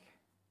like,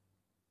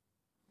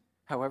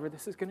 however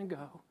this is going to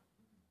go,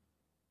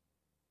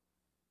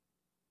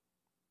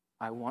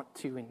 I want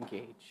to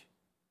engage.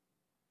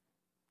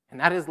 And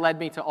that has led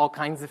me to all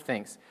kinds of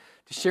things.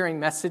 To sharing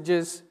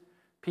messages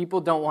people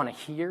don't want to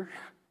hear.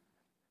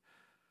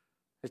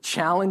 To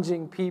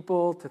challenging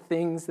people to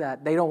things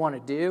that they don't want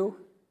to do.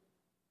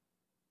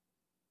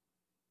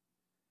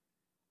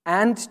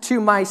 And to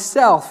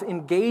myself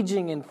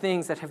engaging in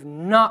things that have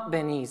not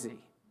been easy.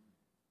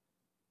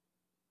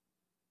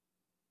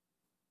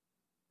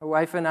 My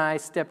wife and I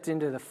stepped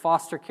into the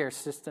foster care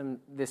system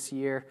this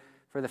year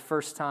for the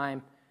first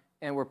time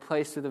and were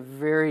placed with a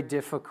very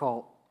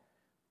difficult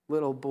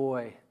little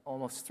boy,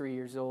 almost 3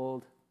 years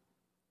old,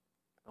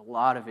 a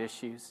lot of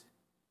issues.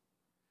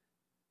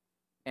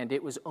 And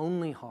it was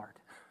only hard.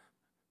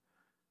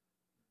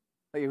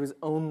 It was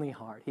only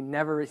hard. He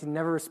never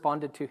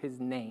responded to his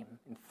name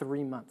in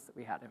 3 months that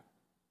we had him.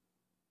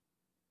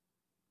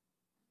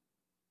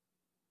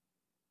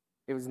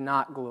 It was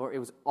not glory. It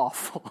was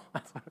awful.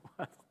 That's what it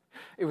was.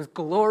 It was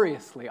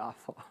gloriously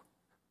awful.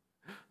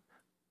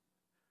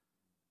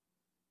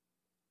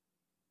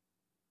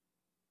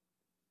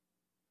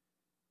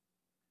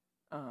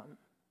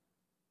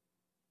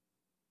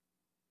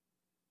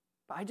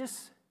 But I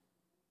just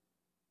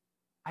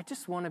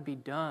want to be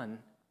done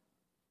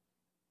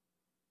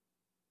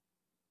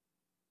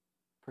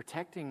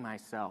protecting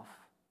myself.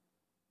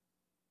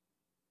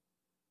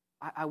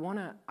 I want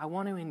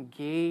to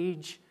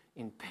engage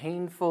in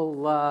painful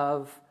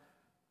love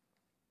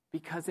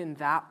because in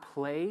that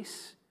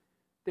place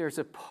there's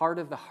a part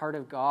of the heart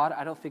of God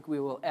I don't think we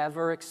will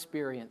ever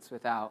experience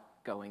without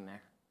going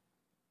there.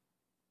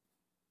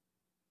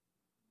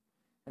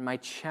 And my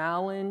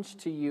challenge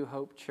to you,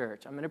 Hope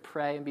Church, I'm going to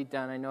pray and be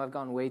done. I know I've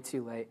gone way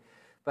too late.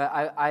 But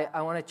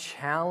I want to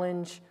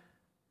challenge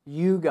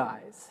you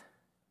guys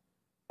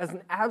as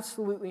an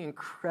absolutely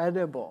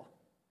incredible,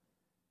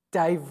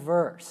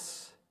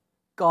 diverse,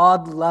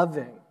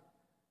 God-loving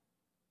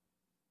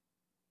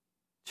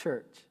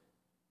church.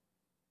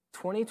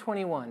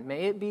 2021,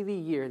 may it be the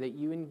year that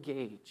you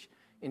engage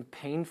in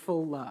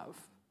painful love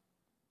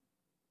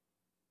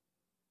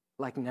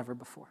like never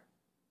before.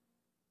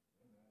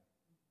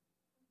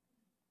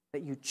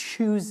 That you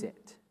choose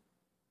it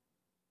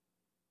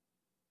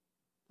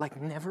like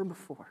never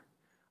before.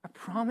 I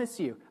promise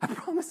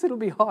it'll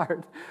be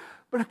hard,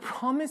 but I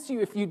promise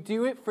you if you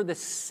do it for the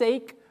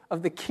sake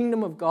of the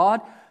kingdom of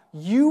God,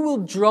 you will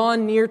draw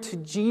near to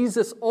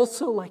Jesus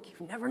also like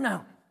you've never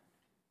known.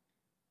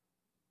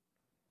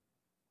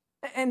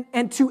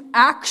 And to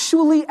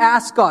actually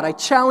ask God, I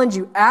challenge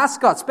you, ask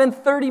God, spend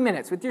 30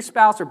 minutes with your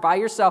spouse or by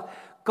yourself,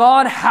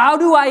 God, how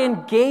do I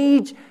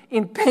engage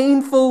in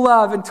painful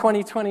love in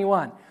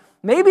 2021?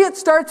 Maybe it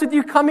starts with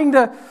you coming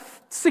to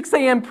 6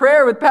 a.m.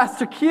 prayer with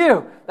Pastor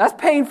Q. That's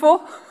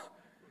painful.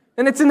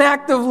 And it's an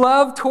act of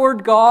love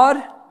toward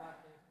God.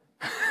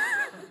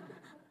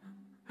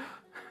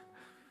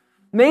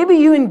 Maybe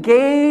you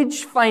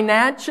engage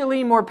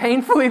financially more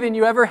painfully than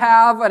you ever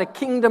have at a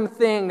kingdom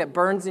thing that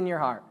burns in your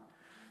heart.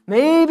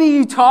 Maybe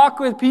you talk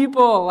with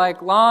people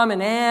like Lam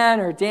and Ann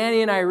or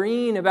Danny and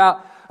Irene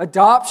about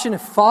adoption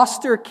and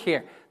foster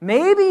care.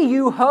 Maybe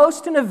you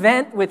host an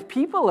event with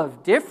people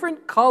of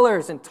different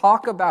colors and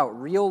talk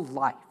about real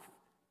life.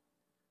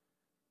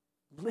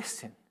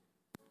 Listen.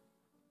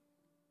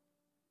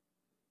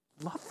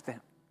 Love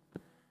them.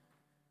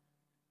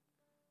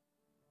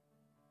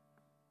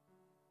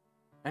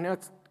 I know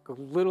it's a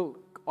little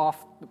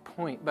off the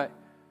point, but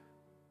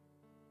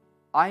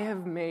I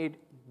have made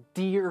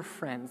dear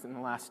friends in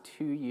the last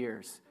 2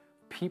 years,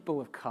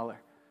 people of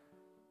color,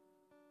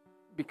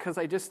 because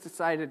I just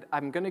decided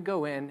I'm going to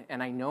go in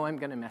and I know I'm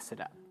going to mess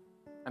it up.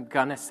 I'm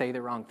going to say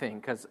the wrong thing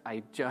because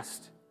I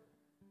just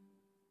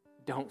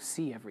don't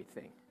see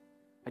everything.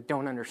 I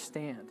don't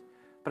understand.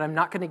 But I'm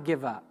not going to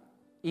give up,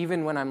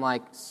 even when I'm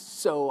like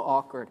so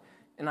awkward.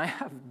 And I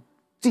have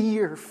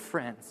dear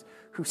friends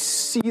who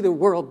see the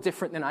world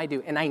different than I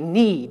do, and I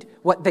need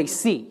what they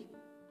see.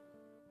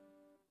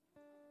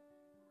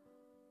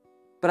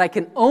 But I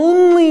can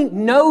only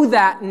know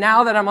that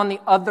now that I'm on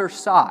the other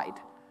side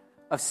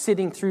of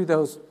sitting through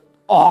those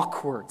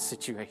awkward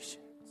situations.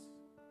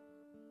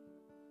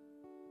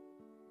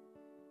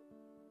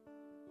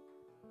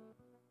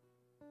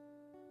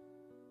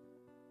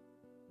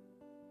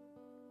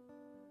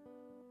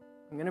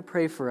 I'm going to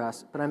pray for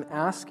us, but I'm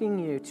asking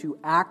you to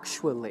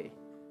actually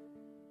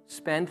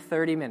spend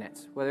 30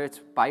 minutes, whether it's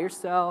by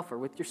yourself or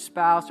with your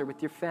spouse or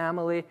with your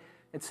family,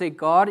 and say,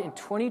 God, in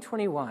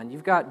 2021,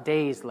 you've got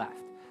days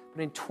left,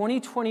 but in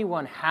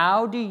 2021,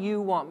 how do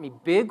you want me,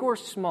 big or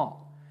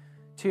small,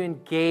 to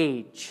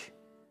engage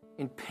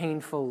in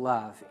painful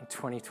love in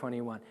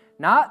 2021?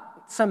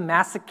 Not some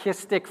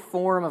masochistic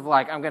form of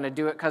like, I'm going to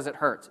do it because it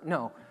hurts.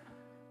 No,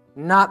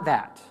 not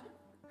that.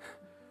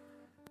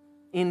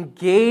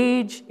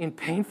 Engage in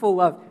painful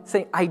love.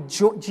 Say,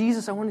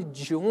 Jesus, I want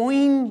to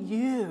join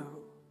you.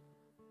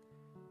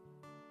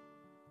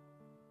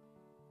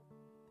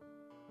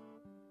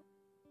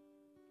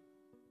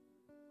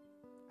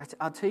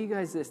 I'll tell you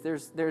guys this.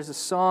 There's a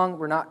song,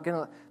 we're not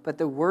going to, but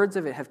the words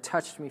of it have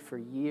touched me for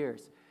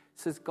years. It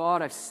says,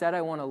 God, I've said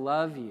I want to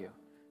love you,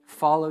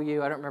 follow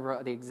you. I don't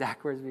remember the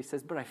exact words, but he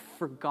says, but I've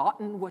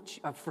forgotten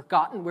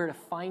where to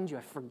find you.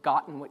 I've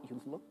forgotten what you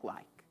look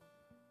like.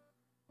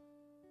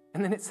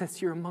 And then it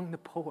says, you're among the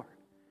poor.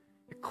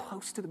 You're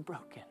close to the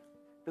broken,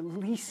 the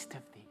least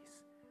of these.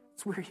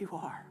 It's where you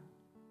are.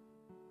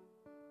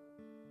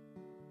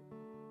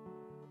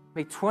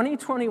 May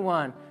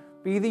 2021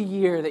 be the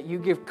year that you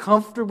give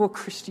comfortable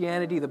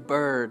Christianity the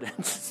bird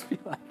and just be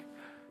like,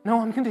 no,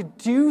 I'm going to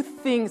do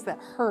things that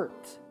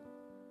hurt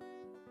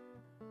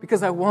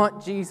because I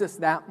want Jesus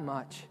that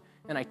much,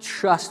 and I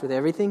trust with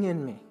everything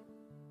in me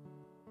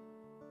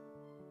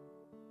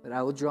that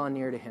I will draw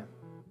near to him.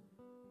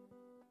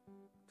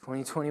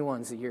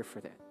 2021 is the year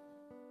for that.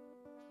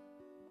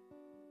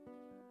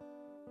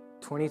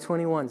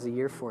 2021 is the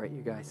year for it,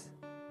 you guys.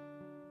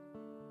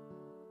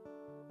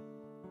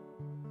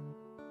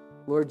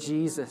 Lord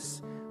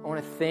Jesus, I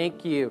want to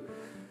thank you.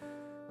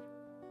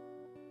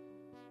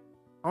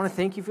 I want to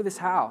thank you for this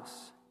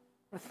house.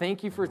 I want to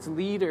thank you for its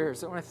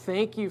leaders. I want to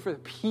thank you for the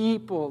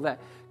people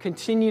that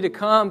continue to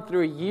come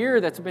through a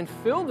year that's been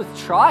filled with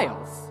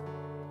trials.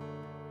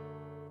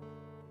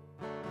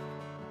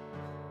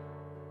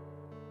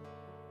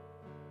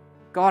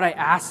 God, I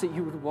ask that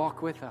you would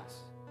walk with us.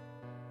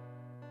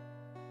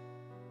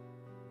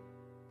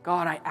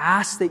 God, I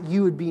ask that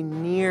you would be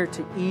near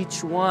to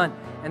each one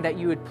and that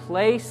you would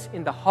place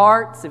in the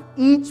hearts of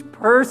each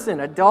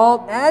person,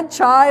 adult and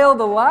child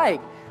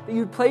alike, that you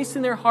would place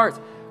in their hearts,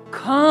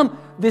 come,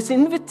 this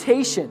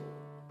invitation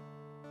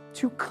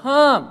to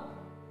come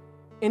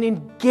and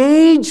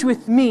engage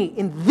with me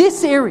in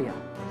this area.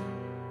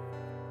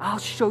 I'll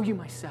show you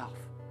myself.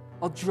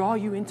 I'll draw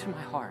you into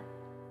my heart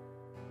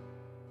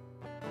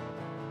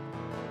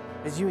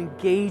as you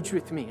engage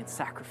with me in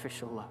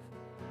sacrificial love.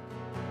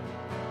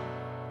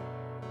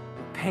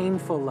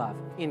 Painful love,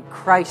 in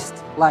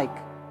Christ-like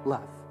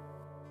love.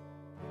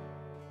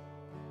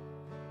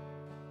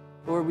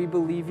 Lord, we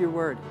believe your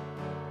word.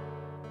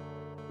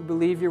 We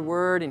believe your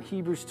word in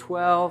Hebrews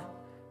 12.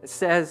 It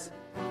says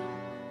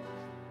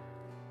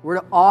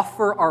we're to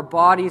offer our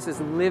bodies as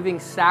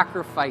living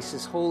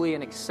sacrifices, holy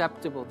and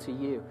acceptable to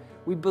you.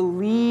 We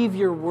believe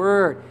your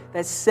word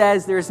that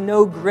says there's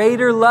no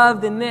greater love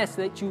than this,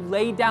 that you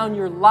lay down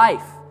your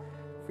life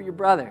for your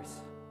brothers.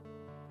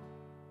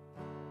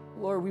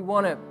 Lord, we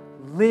want to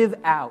live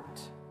out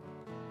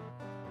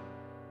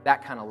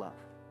that kind of love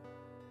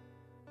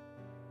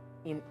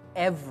in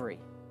every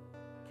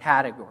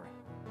category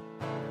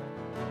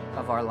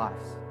of our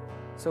lives.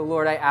 So,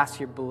 Lord, I ask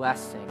your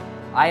blessing.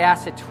 I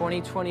ask that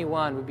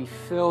 2021 would be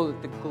filled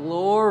with the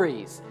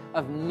glories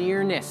of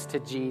nearness to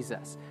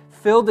Jesus,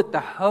 filled with the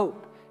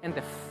hope and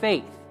the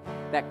faith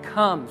that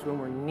comes when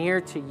we're near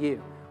to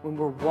you, when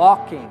we're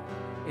walking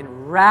in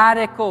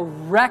radical,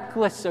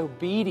 reckless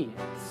obedience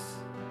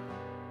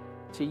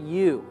to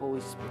you, Holy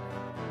Spirit.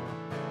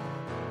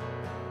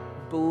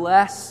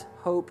 Bless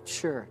Hope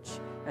Church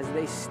as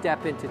they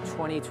step into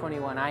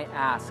 2021. I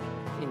ask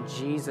in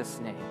Jesus'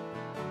 name.